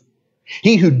earth?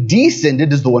 He who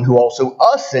descended is the one who also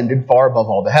ascended far above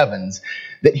all the heavens,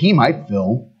 that he might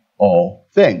fill all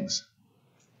things."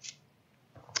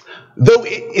 Though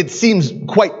it seems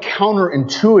quite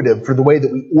counterintuitive for the way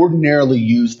that we ordinarily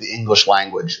use the English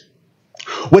language,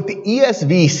 what the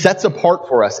ESV sets apart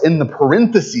for us in the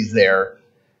parentheses there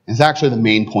is actually the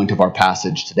main point of our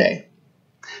passage today.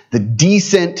 The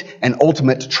descent and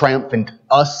ultimate triumphant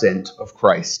ascent of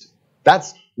Christ.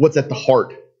 That's what's at the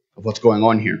heart of what's going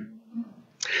on here.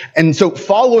 And so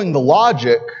following the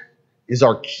logic is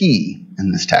our key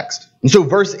in this text. And so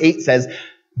verse 8 says,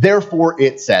 "Therefore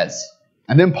it says."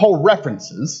 And then Paul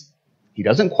references, he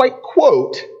doesn't quite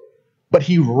quote, but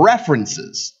he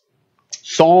references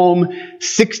Psalm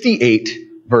 68,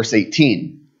 verse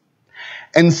 18.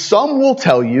 And some will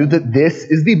tell you that this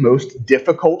is the most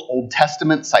difficult Old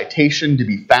Testament citation to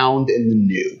be found in the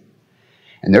New.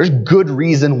 And there's good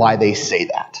reason why they say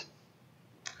that.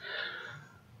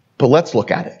 But let's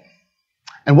look at it.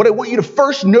 And what I want you to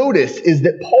first notice is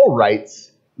that Paul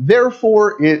writes,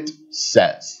 "Therefore it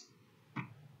says."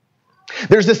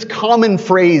 There's this common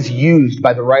phrase used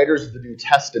by the writers of the New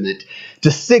Testament to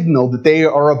signal that they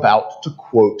are about to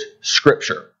quote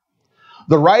Scripture.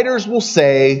 The writers will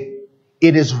say,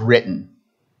 "It is written."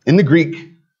 In the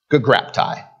Greek,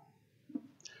 "gagraptai."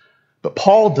 But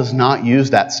Paul does not use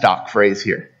that stock phrase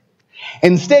here.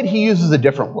 Instead, he uses a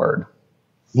different word,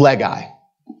 legai.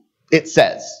 It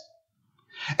says.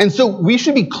 And so we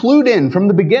should be clued in from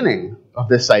the beginning of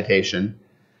this citation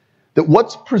that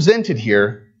what's presented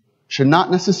here should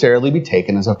not necessarily be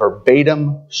taken as a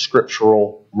verbatim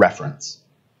scriptural reference.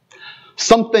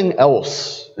 Something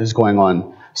else is going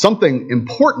on. Something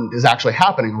important is actually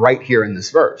happening right here in this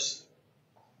verse.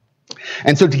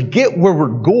 And so to get where we're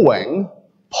going,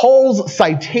 Paul's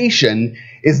citation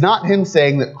is not him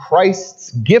saying that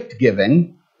Christ's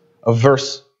gift-giving of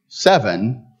verse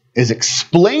 7 is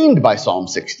explained by Psalm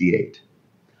 68,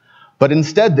 but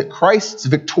instead that Christ's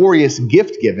victorious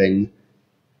gift-giving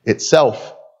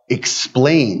itself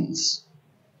explains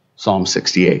Psalm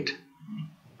 68.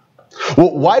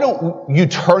 Well, why don't you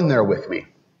turn there with me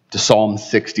to Psalm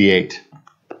 68?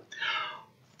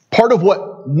 Part of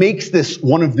what makes this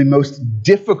one of the most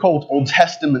difficult Old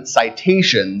Testament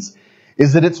citations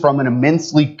is that it's from an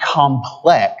immensely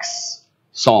complex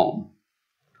psalm.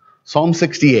 Psalm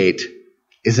 68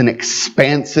 is an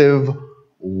expansive,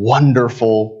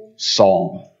 wonderful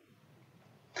psalm.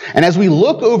 And as we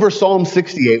look over Psalm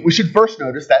 68, we should first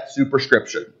notice that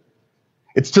superscription.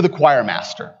 It's to the choir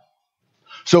master.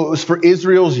 So it was for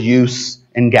Israel's use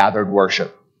in gathered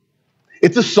worship.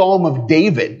 It's a psalm of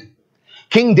David.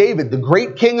 King David, the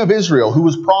great king of Israel, who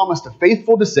was promised a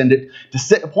faithful descendant to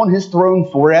sit upon his throne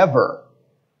forever,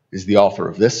 is the author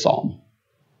of this psalm.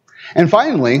 And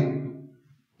finally,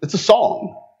 it's a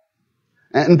song.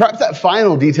 And perhaps that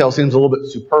final detail seems a little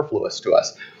bit superfluous to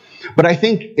us. But I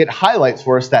think it highlights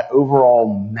for us that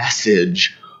overall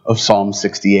message of Psalm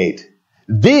 68.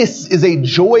 This is a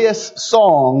joyous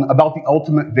song about the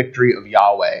ultimate victory of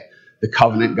Yahweh, the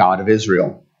covenant God of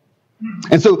Israel.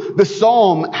 And so the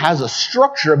psalm has a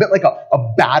structure, a bit like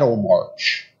a battle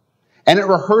march. And it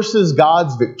rehearses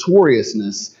God's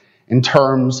victoriousness in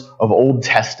terms of Old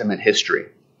Testament history.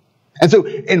 And so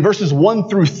in verses 1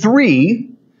 through 3,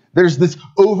 there's this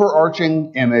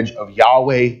overarching image of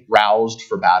Yahweh roused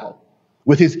for battle,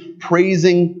 with his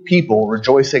praising people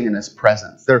rejoicing in his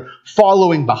presence. They're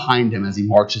following behind him as he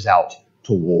marches out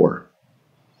to war.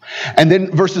 And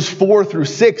then verses 4 through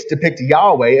 6 depict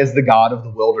Yahweh as the God of the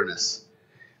wilderness,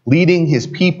 leading his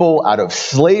people out of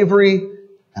slavery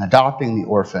and adopting the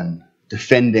orphan,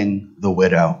 defending the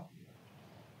widow.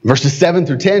 Verses 7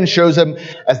 through 10 shows him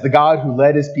as the God who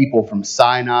led his people from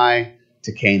Sinai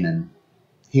to Canaan.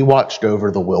 He watched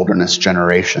over the wilderness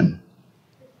generation.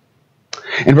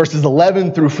 In verses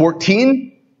 11 through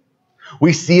 14,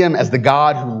 we see him as the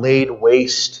God who laid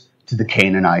waste to the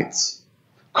Canaanites,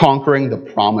 conquering the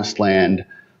promised land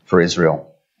for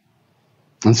Israel.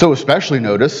 And so especially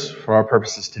notice, for our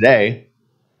purposes today,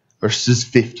 verses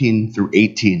 15 through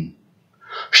 18,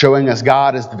 showing us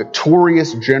God as the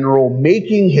victorious general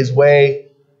making his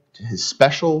way to his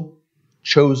special,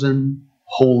 chosen,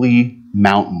 holy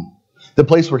mountain, the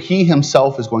place where he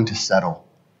himself is going to settle.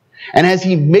 And as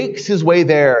he makes his way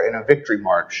there in a victory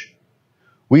march,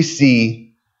 we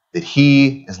see that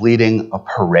he is leading a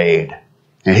parade,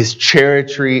 and his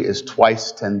chariotry is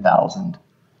twice 10,000.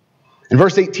 And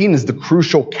verse 18 is the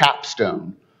crucial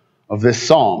capstone of this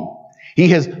psalm. He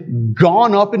has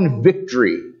gone up in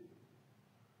victory.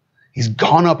 He's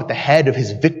gone up at the head of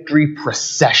his victory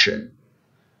procession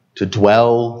to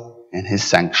dwell in his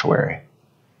sanctuary.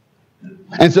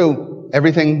 And so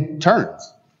everything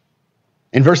turns.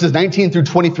 In verses 19 through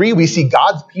 23, we see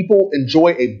God's people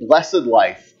enjoy a blessed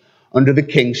life under the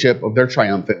kingship of their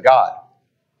triumphant God.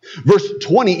 Verse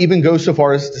 20 even goes so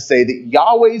far as to say that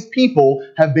Yahweh's people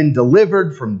have been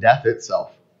delivered from death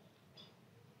itself.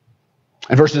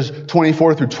 In verses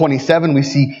 24 through 27, we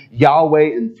see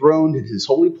Yahweh enthroned in his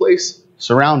holy place,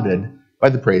 surrounded by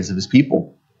the praise of his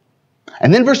people.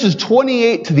 And then verses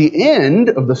 28 to the end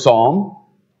of the psalm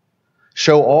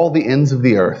show all the ends of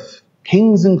the earth,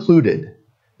 kings included,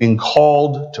 being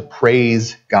called to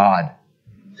praise God.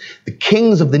 The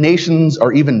kings of the nations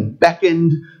are even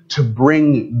beckoned to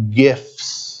bring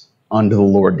gifts unto the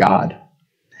Lord God.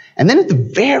 And then at the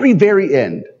very, very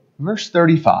end, verse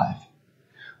 35,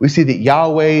 we see that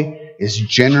Yahweh is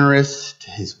generous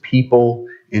to his people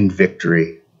in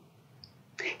victory.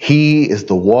 He is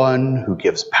the one who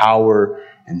gives power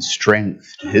and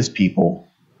strength to his people.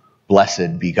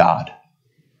 Blessed be God.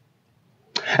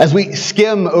 As we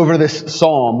skim over this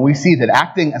psalm, we see that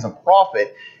acting as a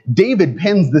prophet, David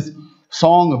pens this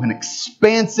song of an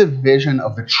expansive vision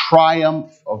of the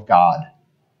triumph of God.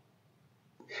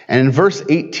 And in verse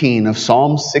 18 of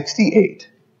Psalm 68,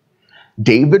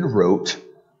 David wrote,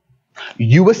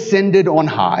 "You ascended on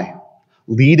high,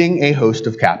 leading a host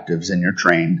of captives in your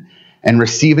train, and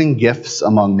receiving gifts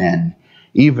among men,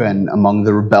 even among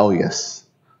the rebellious,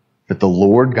 that the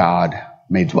Lord God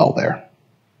may dwell there."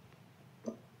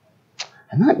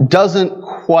 And that doesn't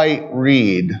quite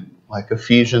read like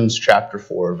Ephesians chapter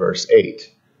 4, verse 8,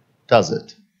 does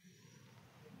it?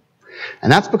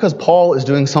 And that's because Paul is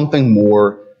doing something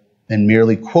more than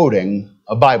merely quoting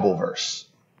a Bible verse.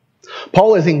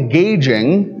 Paul is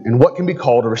engaging in what can be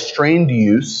called a restrained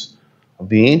use of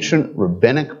the ancient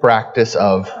rabbinic practice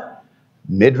of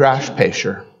midrash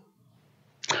pesher.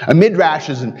 A midrash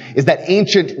is that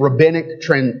ancient rabbinic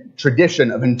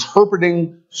tradition of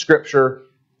interpreting Scripture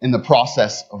in the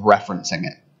process of referencing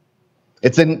it.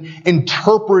 It's an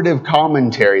interpretive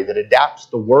commentary that adapts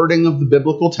the wording of the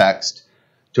biblical text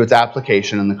to its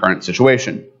application in the current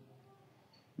situation.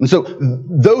 And so,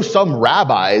 though some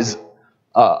rabbis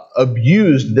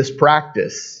abused this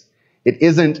practice, it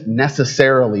isn't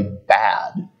necessarily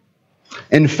bad.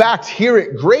 In fact, here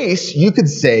at Grace, you could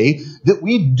say that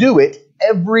we do it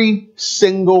every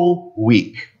single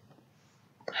week.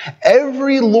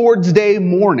 Every Lord's Day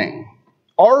morning,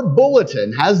 our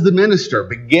bulletin has the minister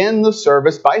begin the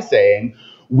service by saying,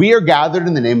 "We are gathered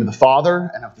in the name of the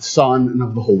Father, and of the Son, and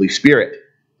of the Holy Spirit."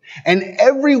 And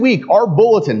every week, our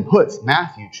bulletin puts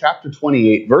Matthew chapter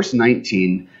 28, verse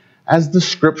 19, as the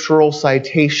scriptural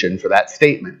citation for that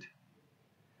statement.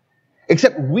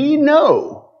 Except we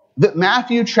know that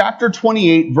Matthew chapter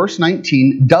 28, verse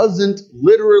 19, doesn't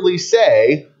literally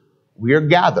say, "We are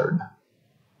gathered."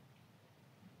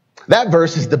 That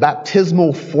verse is the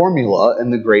baptismal formula in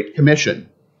the Great Commission.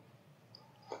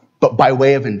 But by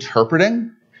way of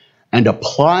interpreting and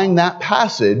applying that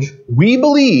passage, we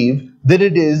believe that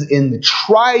it is in the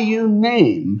triune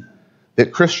name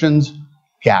that Christians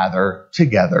gather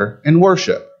together in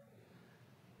worship.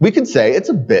 We could say it's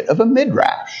a bit of a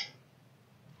midrash.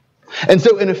 And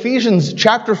so in Ephesians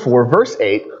chapter 4, verse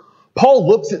 8, Paul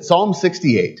looks at Psalm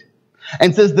 68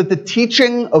 and says that the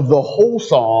teaching of the whole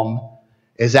psalm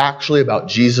is actually about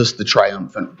Jesus, the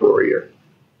triumphant warrior.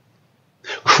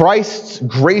 Christ's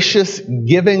gracious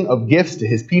giving of gifts to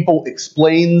his people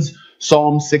explains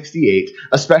Psalm 68,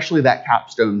 especially that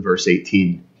capstone verse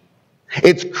 18.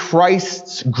 It's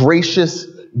Christ's gracious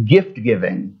gift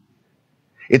giving.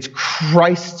 It's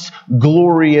Christ's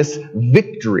glorious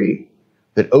victory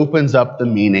that opens up the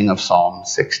meaning of Psalm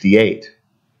 68.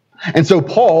 And so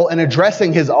Paul, in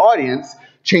addressing his audience,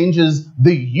 changes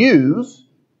the yous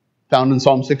found in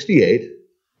Psalm 68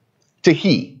 to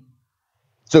he.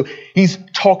 So he's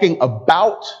talking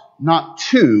about, not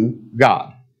to,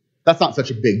 God. That's not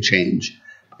such a big change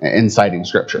in citing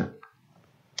Scripture.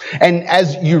 And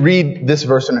as you read this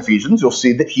verse in Ephesians, you'll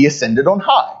see that he ascended on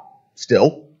high.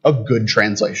 Still a good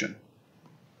translation.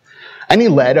 And he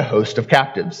led a host of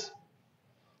captives.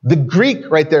 The Greek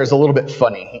right there is a little bit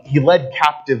funny. He led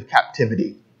captive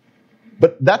captivity.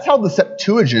 But that's how the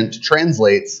Septuagint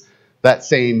translates that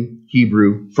same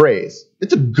Hebrew phrase.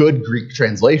 It's a good Greek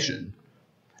translation.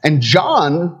 And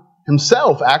John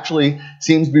himself actually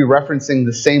seems to be referencing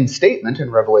the same statement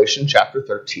in Revelation chapter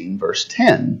 13, verse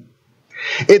 10.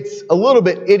 It's a little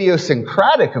bit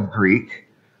idiosyncratic of Greek,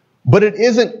 but it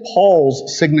isn't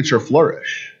Paul's signature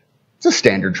flourish. It's a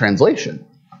standard translation.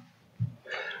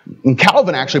 And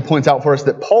Calvin actually points out for us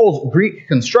that Paul's Greek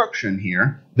construction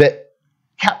here, that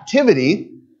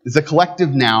captivity is a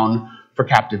collective noun for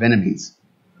captive enemies.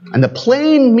 And the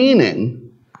plain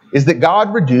meaning is that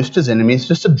God reduced his enemies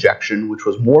to subjection, which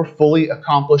was more fully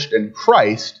accomplished in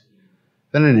Christ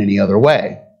than in any other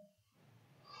way.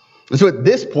 And so at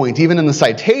this point, even in the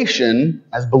citation,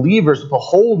 as believers with a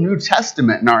whole New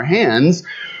Testament in our hands,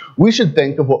 we should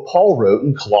think of what Paul wrote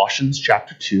in Colossians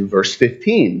chapter 2, verse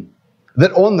 15.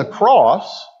 That on the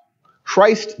cross,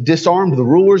 Christ disarmed the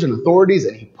rulers and authorities,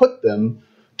 and he put them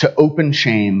to open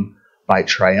shame by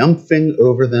triumphing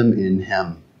over them in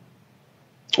him.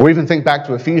 Or even think back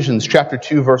to Ephesians chapter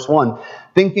 2, verse 1,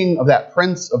 thinking of that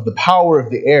prince of the power of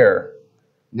the air,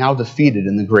 now defeated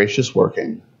in the gracious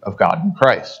working of God in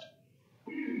Christ.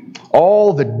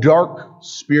 All the dark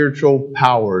spiritual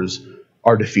powers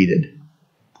are defeated.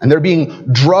 And they're being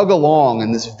drug along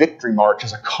in this victory march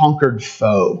as a conquered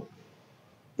foe.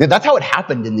 Now, that's how it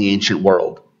happened in the ancient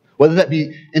world. Whether that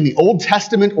be in the Old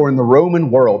Testament or in the Roman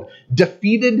world,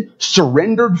 defeated,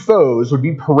 surrendered foes would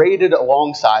be paraded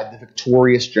alongside the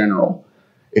victorious general,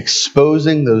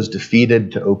 exposing those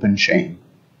defeated to open shame.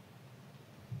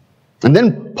 And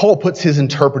then Paul puts his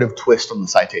interpretive twist on the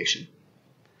citation.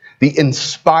 The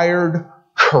inspired,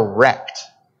 correct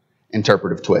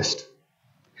interpretive twist.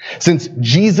 Since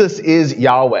Jesus is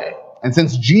Yahweh, and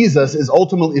since Jesus is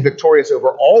ultimately victorious over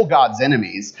all God's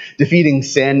enemies, defeating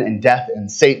sin and death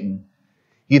and Satan,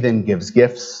 he then gives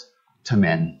gifts to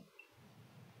men.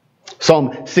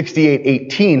 Psalm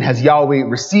 68:18 has Yahweh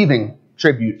receiving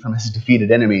tribute from his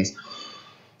defeated enemies.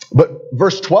 But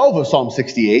verse 12 of Psalm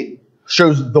 68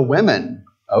 shows the women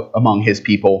among his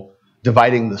people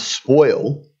dividing the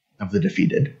spoil of the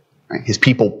defeated. Right? His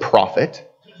people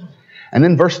profit. And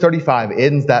then verse 35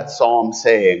 ends that psalm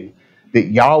saying that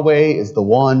Yahweh is the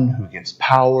one who gives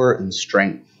power and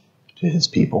strength to his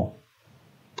people.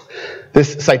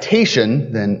 This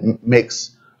citation then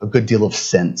makes a good deal of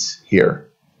sense here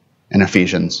in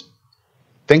Ephesians.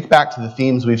 Think back to the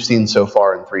themes we've seen so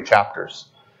far in 3 chapters.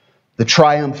 The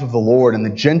triumph of the Lord and the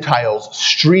Gentiles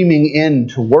streaming in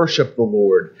to worship the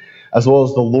Lord, as well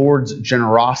as the Lord's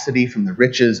generosity from the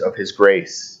riches of his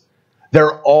grace.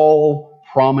 They're all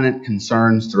prominent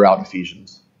concerns throughout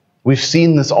Ephesians. We've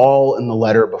seen this all in the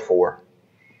letter before.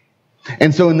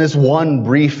 And so in this one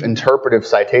brief interpretive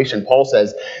citation, Paul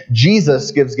says,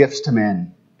 Jesus gives gifts to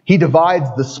men. He divides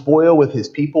the spoil with his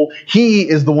people. He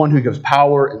is the one who gives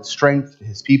power and strength to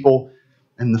his people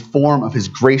in the form of his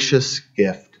gracious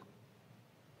gift.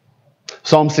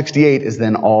 Psalm 68 is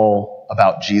then all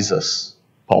about Jesus,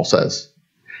 Paul says.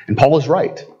 And Paul is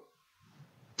right.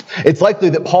 It's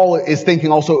likely that Paul is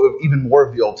thinking also of even more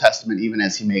of the Old Testament, even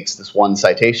as he makes this one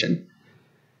citation.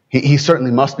 He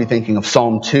certainly must be thinking of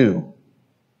Psalm 2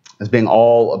 as being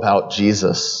all about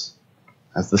Jesus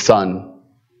as the Son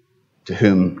to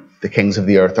whom the kings of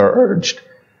the earth are urged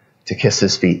to kiss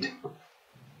his feet.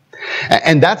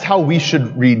 And that's how we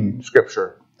should read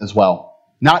Scripture as well.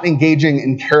 Not engaging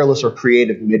in careless or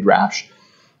creative midrash,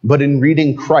 but in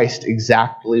reading Christ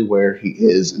exactly where he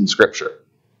is in Scripture.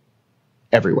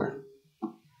 Everywhere.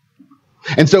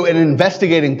 And so in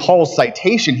investigating Paul's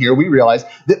citation here, we realize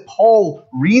that Paul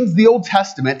reads the Old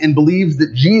Testament and believes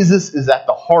that Jesus is at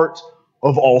the heart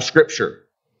of all Scripture.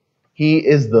 He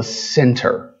is the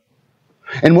center.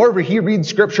 And moreover, he reads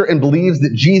Scripture and believes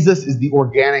that Jesus is the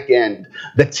organic end,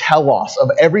 the telos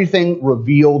of everything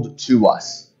revealed to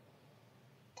us.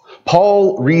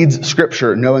 Paul reads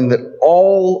Scripture knowing that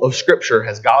all of Scripture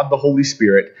has God the Holy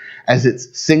Spirit as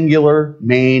its singular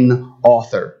main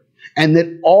author, and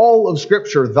that all of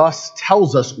Scripture thus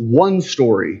tells us one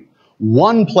story,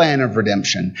 one plan of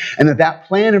redemption, and that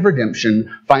plan of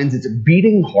redemption finds its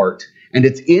beating heart and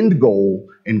its end goal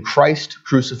in Christ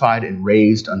crucified and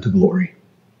raised unto glory.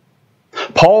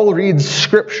 Paul reads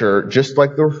Scripture just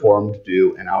like the Reformed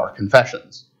do in our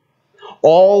confessions.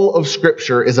 All of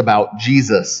Scripture is about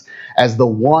Jesus as the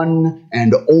one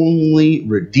and only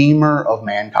Redeemer of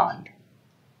mankind.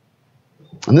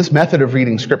 And this method of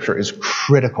reading Scripture is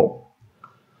critical.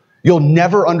 You'll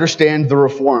never understand the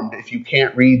Reformed if you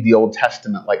can't read the Old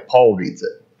Testament like Paul reads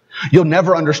it. You'll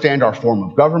never understand our form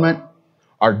of government,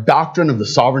 our doctrine of the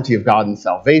sovereignty of God and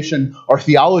salvation, our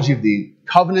theology of the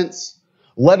covenants,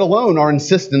 let alone our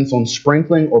insistence on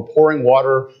sprinkling or pouring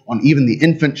water on even the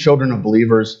infant children of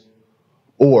believers,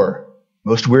 or,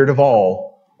 most weird of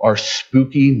all, our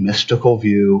spooky, mystical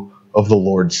view of the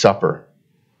Lord's Supper.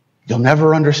 You'll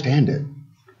never understand it.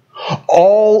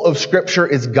 All of Scripture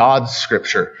is God's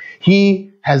Scripture.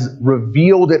 He has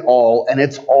revealed it all, and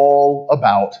it's all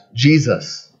about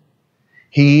Jesus.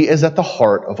 He is at the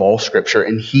heart of all Scripture,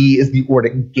 and He is the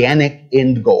organic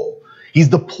end goal. He's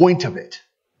the point of it.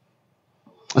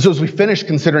 So as we finish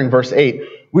considering verse 8,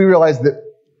 we realize that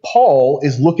Paul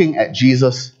is looking at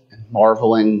Jesus in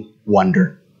marveling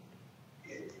wonder.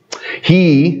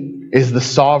 He is the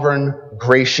sovereign,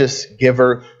 gracious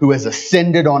giver who has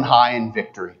ascended on high in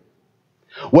victory.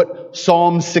 What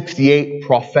Psalm 68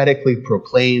 prophetically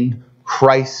proclaimed,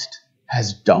 Christ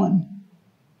has done.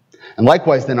 And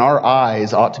likewise, then our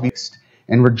eyes ought to be fixed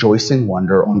in rejoicing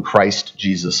wonder on Christ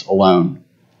Jesus alone.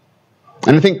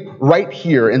 And I think right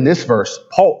here in this verse,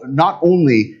 Paul not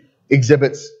only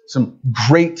exhibits some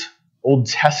great Old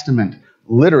Testament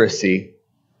literacy,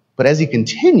 but as he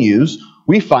continues,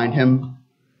 we find him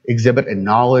exhibit a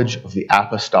knowledge of the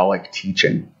apostolic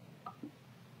teaching.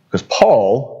 Because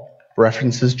Paul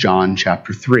references John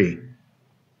chapter 3.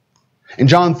 In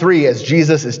John 3, as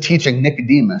Jesus is teaching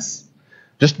Nicodemus,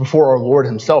 just before our Lord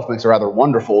himself makes a rather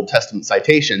wonderful Old Testament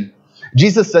citation,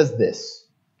 Jesus says this,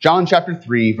 John chapter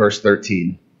 3, verse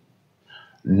 13.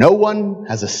 No one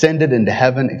has ascended into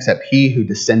heaven except he who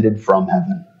descended from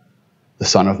heaven, the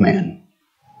Son of Man.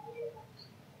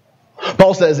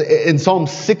 Paul says in Psalm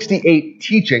 68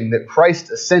 teaching that Christ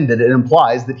ascended, it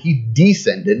implies that he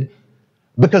descended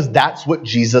because that's what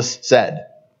Jesus said.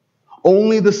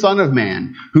 Only the Son of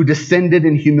Man who descended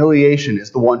in humiliation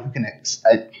is the one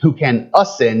who can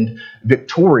ascend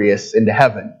victorious into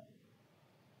heaven.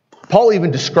 Paul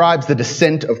even describes the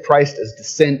descent of Christ as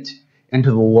descent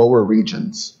into the lower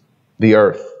regions, the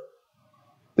earth.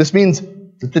 This means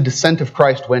that the descent of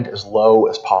Christ went as low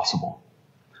as possible.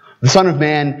 The Son of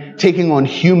Man taking on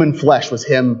human flesh was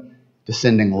him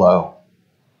descending low.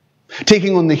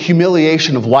 Taking on the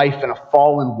humiliation of life in a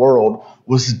fallen world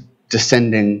was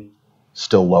descending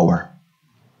still lower.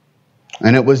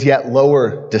 And it was yet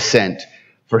lower descent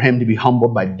for him to be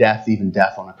humbled by death, even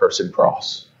death on a cursed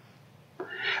cross.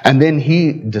 And then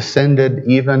he descended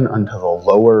even unto the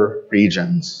lower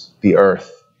regions, the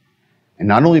earth, and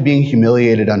not only being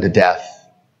humiliated unto death,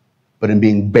 but in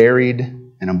being buried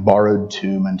in a borrowed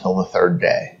tomb until the third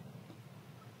day.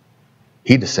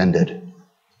 He descended.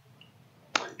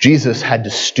 Jesus had to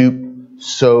stoop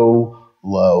so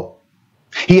low.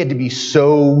 He had to be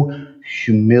so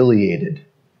humiliated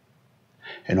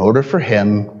in order for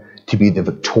him to be the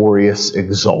victorious,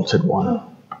 exalted one.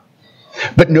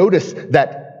 But notice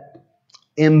that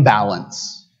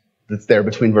imbalance that's there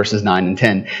between verses 9 and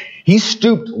 10. He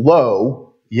stooped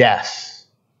low, yes,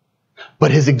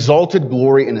 but his exalted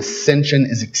glory and ascension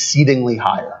is exceedingly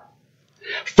higher,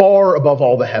 far above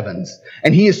all the heavens.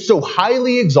 And he is so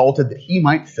highly exalted that he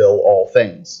might fill all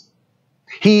things.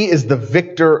 He is the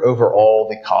victor over all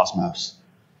the cosmos.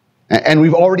 And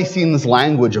we've already seen this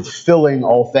language of filling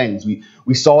all things.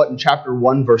 We saw it in chapter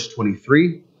 1, verse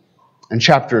 23. In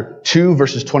chapter 2,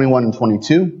 verses 21 and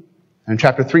 22, and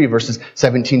chapter 3, verses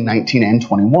 17, 19, and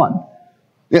 21.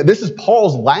 This is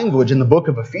Paul's language in the book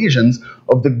of Ephesians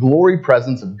of the glory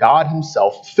presence of God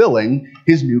himself filling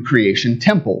his new creation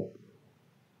temple.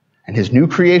 And his new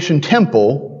creation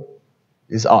temple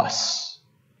is us,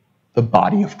 the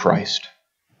body of Christ.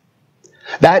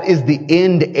 That is the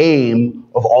end aim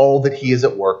of all that he is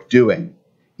at work doing,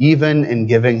 even in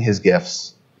giving his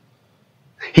gifts.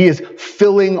 He is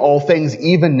filling all things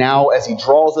even now as he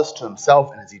draws us to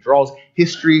himself and as he draws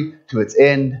history to its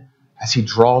end, as he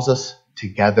draws us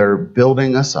together,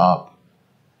 building us up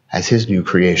as his new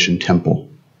creation temple.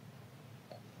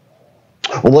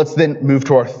 Well, let's then move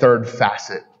to our third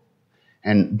facet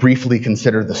and briefly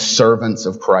consider the servants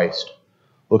of Christ,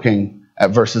 looking at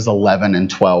verses 11 and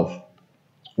 12.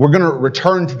 We're going to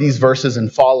return to these verses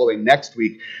and following next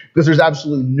week because there's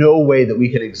absolutely no way that we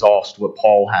can exhaust what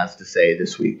Paul has to say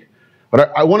this week.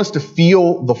 But I want us to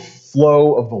feel the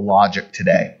flow of the logic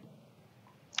today.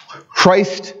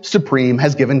 Christ Supreme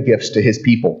has given gifts to his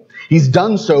people. He's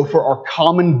done so for our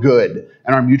common good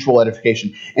and our mutual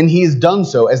edification. And he has done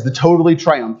so as the totally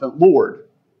triumphant Lord.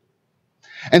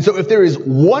 And so if there is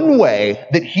one way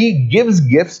that he gives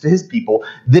gifts to his people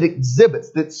that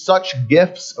exhibits that such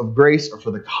gifts of grace are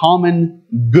for the common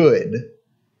good,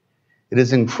 it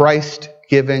is in Christ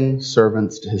giving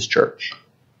servants to his church.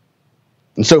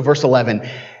 And so verse 11,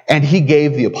 and he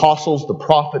gave the apostles, the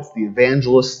prophets, the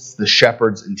evangelists, the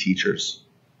shepherds, and teachers.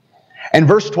 And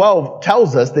verse 12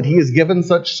 tells us that he has given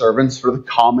such servants for the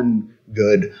common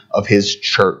good of his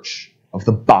church, of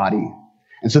the body.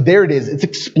 And so there it is. It's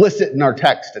explicit in our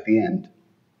text at the end.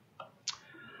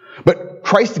 But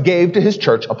Christ gave to his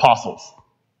church apostles.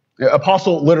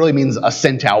 Apostle literally means a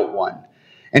sent out one.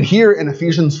 And here in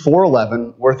Ephesians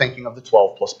 4:11, we're thinking of the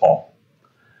 12 plus Paul.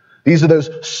 These are those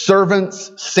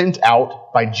servants sent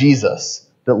out by Jesus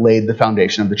that laid the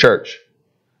foundation of the church.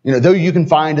 Though you can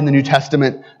find in the New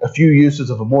Testament a few uses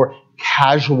of a more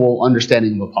casual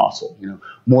understanding of apostle,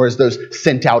 more as those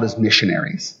sent out as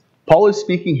missionaries. Paul is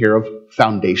speaking here of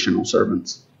foundational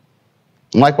servants.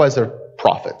 And likewise, they're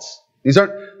prophets. These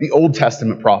aren't the Old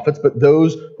Testament prophets, but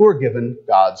those who are given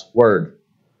God's word,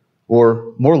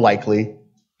 or more likely,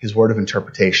 his word of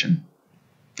interpretation.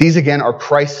 These, again, are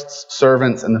Christ's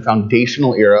servants in the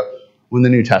foundational era when the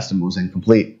New Testament was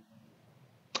incomplete.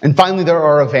 And finally, there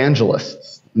are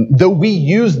evangelists. Though we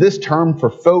use this term for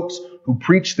folks who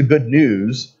preach the good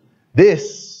news,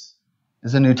 this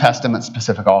is a New Testament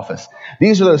specific office.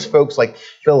 These are those folks like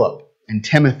Philip and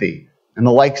Timothy and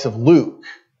the likes of Luke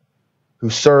who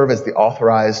serve as the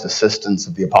authorized assistants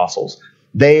of the apostles.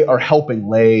 They are helping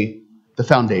lay the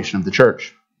foundation of the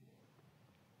church.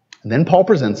 And then Paul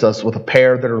presents us with a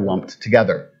pair that are lumped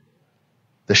together,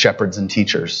 the shepherds and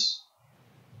teachers.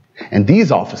 And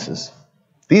these offices,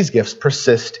 these gifts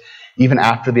persist even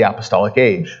after the apostolic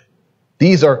age.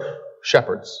 These are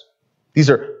shepherds.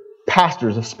 These are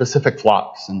pastors of specific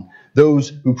flocks and those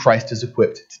who Christ has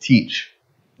equipped to teach.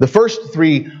 The first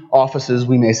three offices,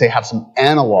 we may say, have some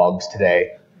analogs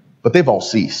today, but they've all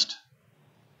ceased.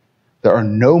 There are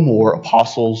no more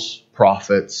apostles,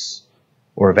 prophets,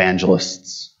 or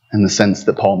evangelists in the sense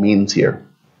that Paul means here.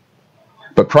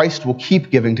 But Christ will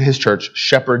keep giving to his church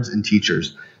shepherds and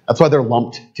teachers. That's why they're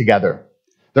lumped together.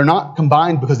 They're not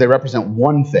combined because they represent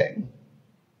one thing,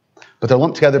 but they're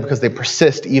lumped together because they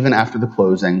persist even after the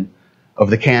closing of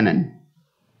the canon.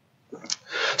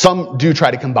 Some do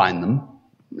try to combine them,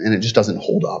 and it just doesn't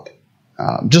hold up.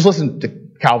 Just listen to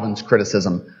Calvin's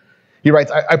criticism. He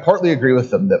writes, I partly agree with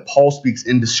them that Paul speaks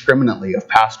indiscriminately of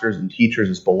pastors and teachers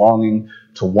as belonging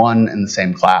to one and the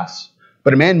same class.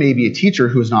 But a man may be a teacher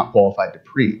who is not qualified to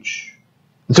preach.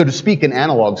 And so to speak in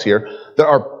analogs here, there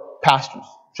are pastors,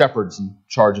 shepherds in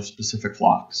charge of specific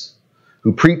flocks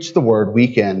who preach the word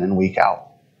week in and week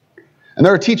out. And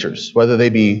there are teachers, whether they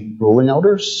be ruling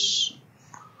elders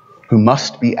who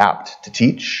must be apt to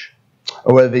teach,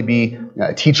 or whether they be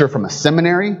a teacher from a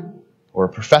seminary or a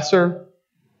professor,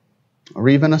 or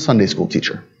even a Sunday school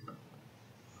teacher.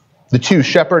 The two,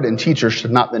 shepherd and teacher,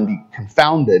 should not then be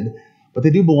confounded, but they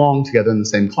do belong together in the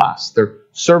same class. They're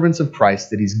servants of Christ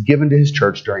that he's given to his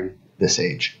church during this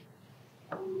age.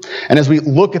 And as we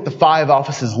look at the 5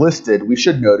 offices listed, we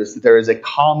should notice that there is a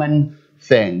common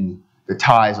thing that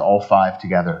ties all 5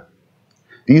 together.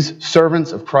 These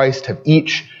servants of Christ have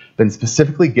each been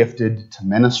specifically gifted to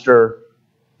minister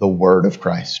the word of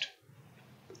Christ.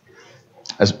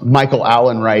 As Michael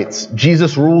Allen writes,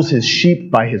 Jesus rules his sheep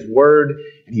by his word,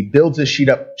 and he builds his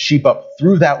sheep up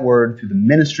through that word, through the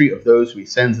ministry of those who he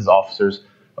sends as officers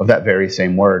of that very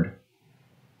same word.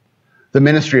 The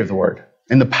ministry of the word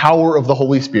and the power of the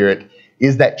Holy Spirit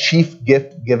is that chief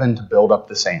gift given to build up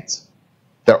the saints.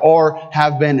 There are,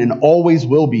 have been, and always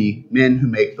will be men who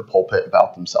make the pulpit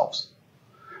about themselves.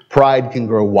 Pride can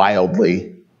grow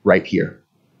wildly right here.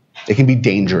 It can be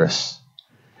dangerous.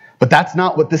 But that's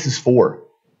not what this is for.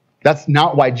 That's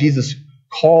not why Jesus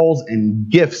calls and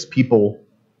gifts people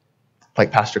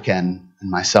like Pastor Ken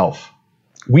and myself.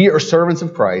 We are servants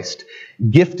of Christ,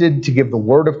 gifted to give the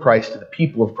word of Christ to the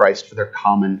people of Christ for their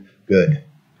common good,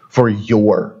 for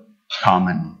your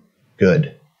common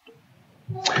good.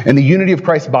 In the unity of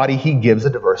Christ's body, he gives a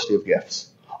diversity of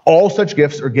gifts. All such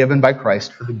gifts are given by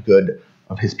Christ for the good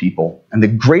of his people. And the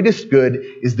greatest good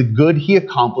is the good he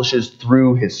accomplishes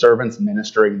through his servants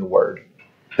ministering the word.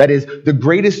 That is, the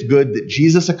greatest good that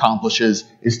Jesus accomplishes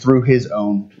is through his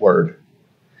own word.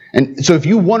 And so if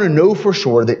you want to know for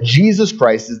sure that Jesus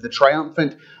Christ is the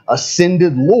triumphant,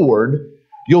 ascended Lord,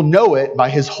 you'll know it by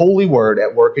his holy word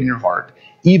at work in your heart,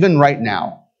 even right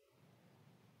now.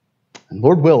 And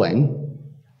Lord willing,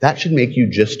 that should make you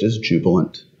just as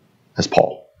jubilant as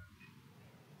Paul.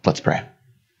 Let's pray.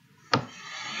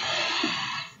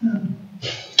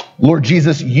 Lord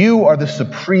Jesus, you are the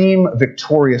supreme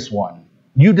victorious one.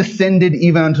 You descended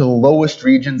even unto the lowest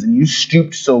regions, and you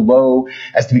stooped so low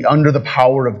as to be under the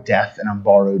power of death and a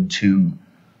borrowed tomb.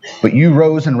 But you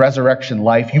rose in resurrection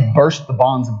life. You burst the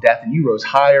bonds of death, and you rose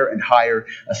higher and higher,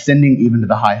 ascending even to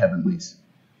the high heavenlies.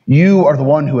 You are the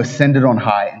one who ascended on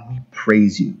high, and we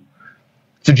praise you.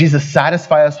 So Jesus,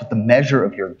 satisfy us with the measure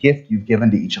of your gift you've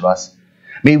given to each of us.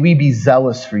 May we be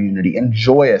zealous for unity and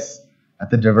joyous at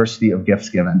the diversity of gifts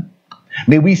given.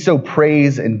 May we so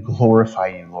praise and glorify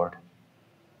you, Lord.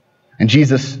 And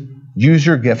Jesus, use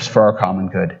your gifts for our common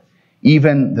good,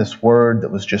 even this word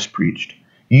that was just preached.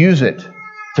 Use it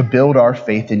to build our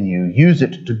faith in you. Use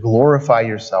it to glorify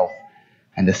yourself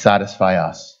and to satisfy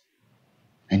us.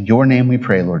 In your name we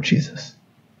pray, Lord Jesus.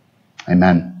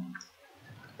 Amen.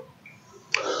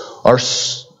 Our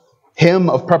hymn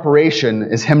of preparation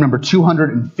is hymn number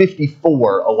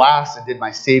 254, Alas, Did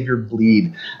My Savior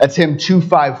Bleed? That's hymn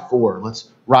 254. Let's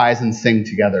rise and sing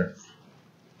together.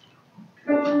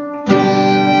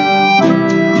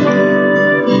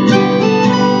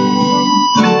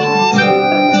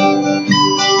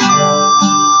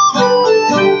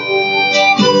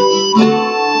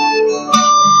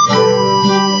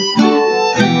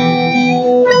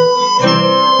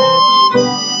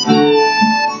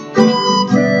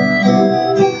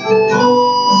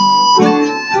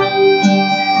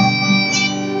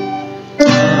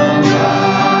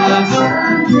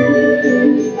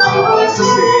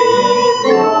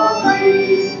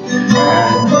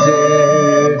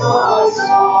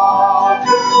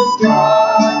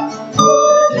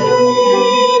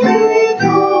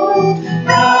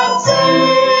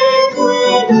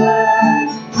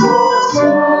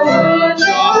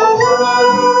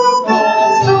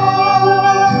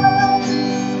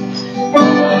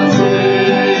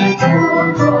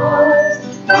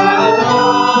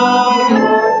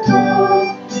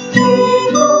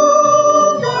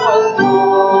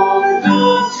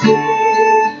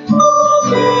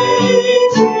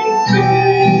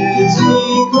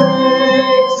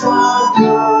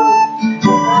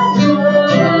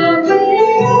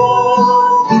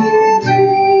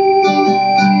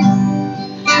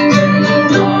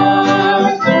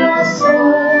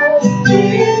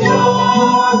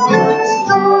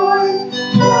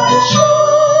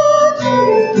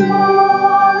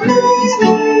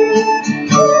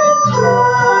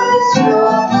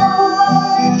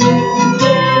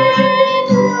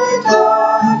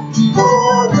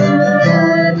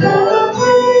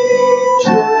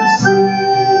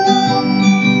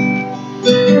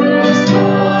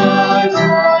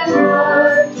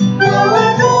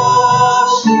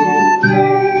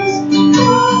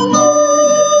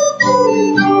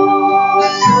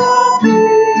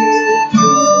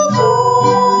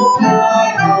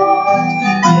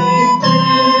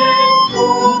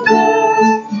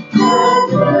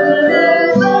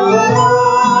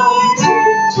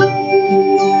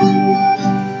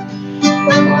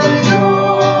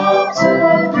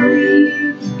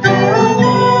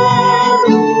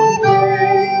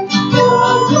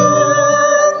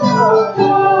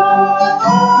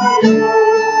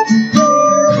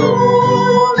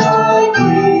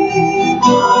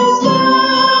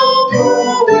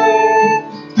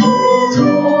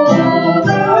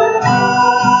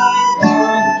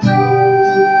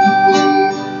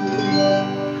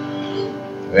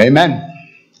 Amen.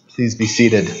 Please be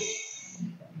seated.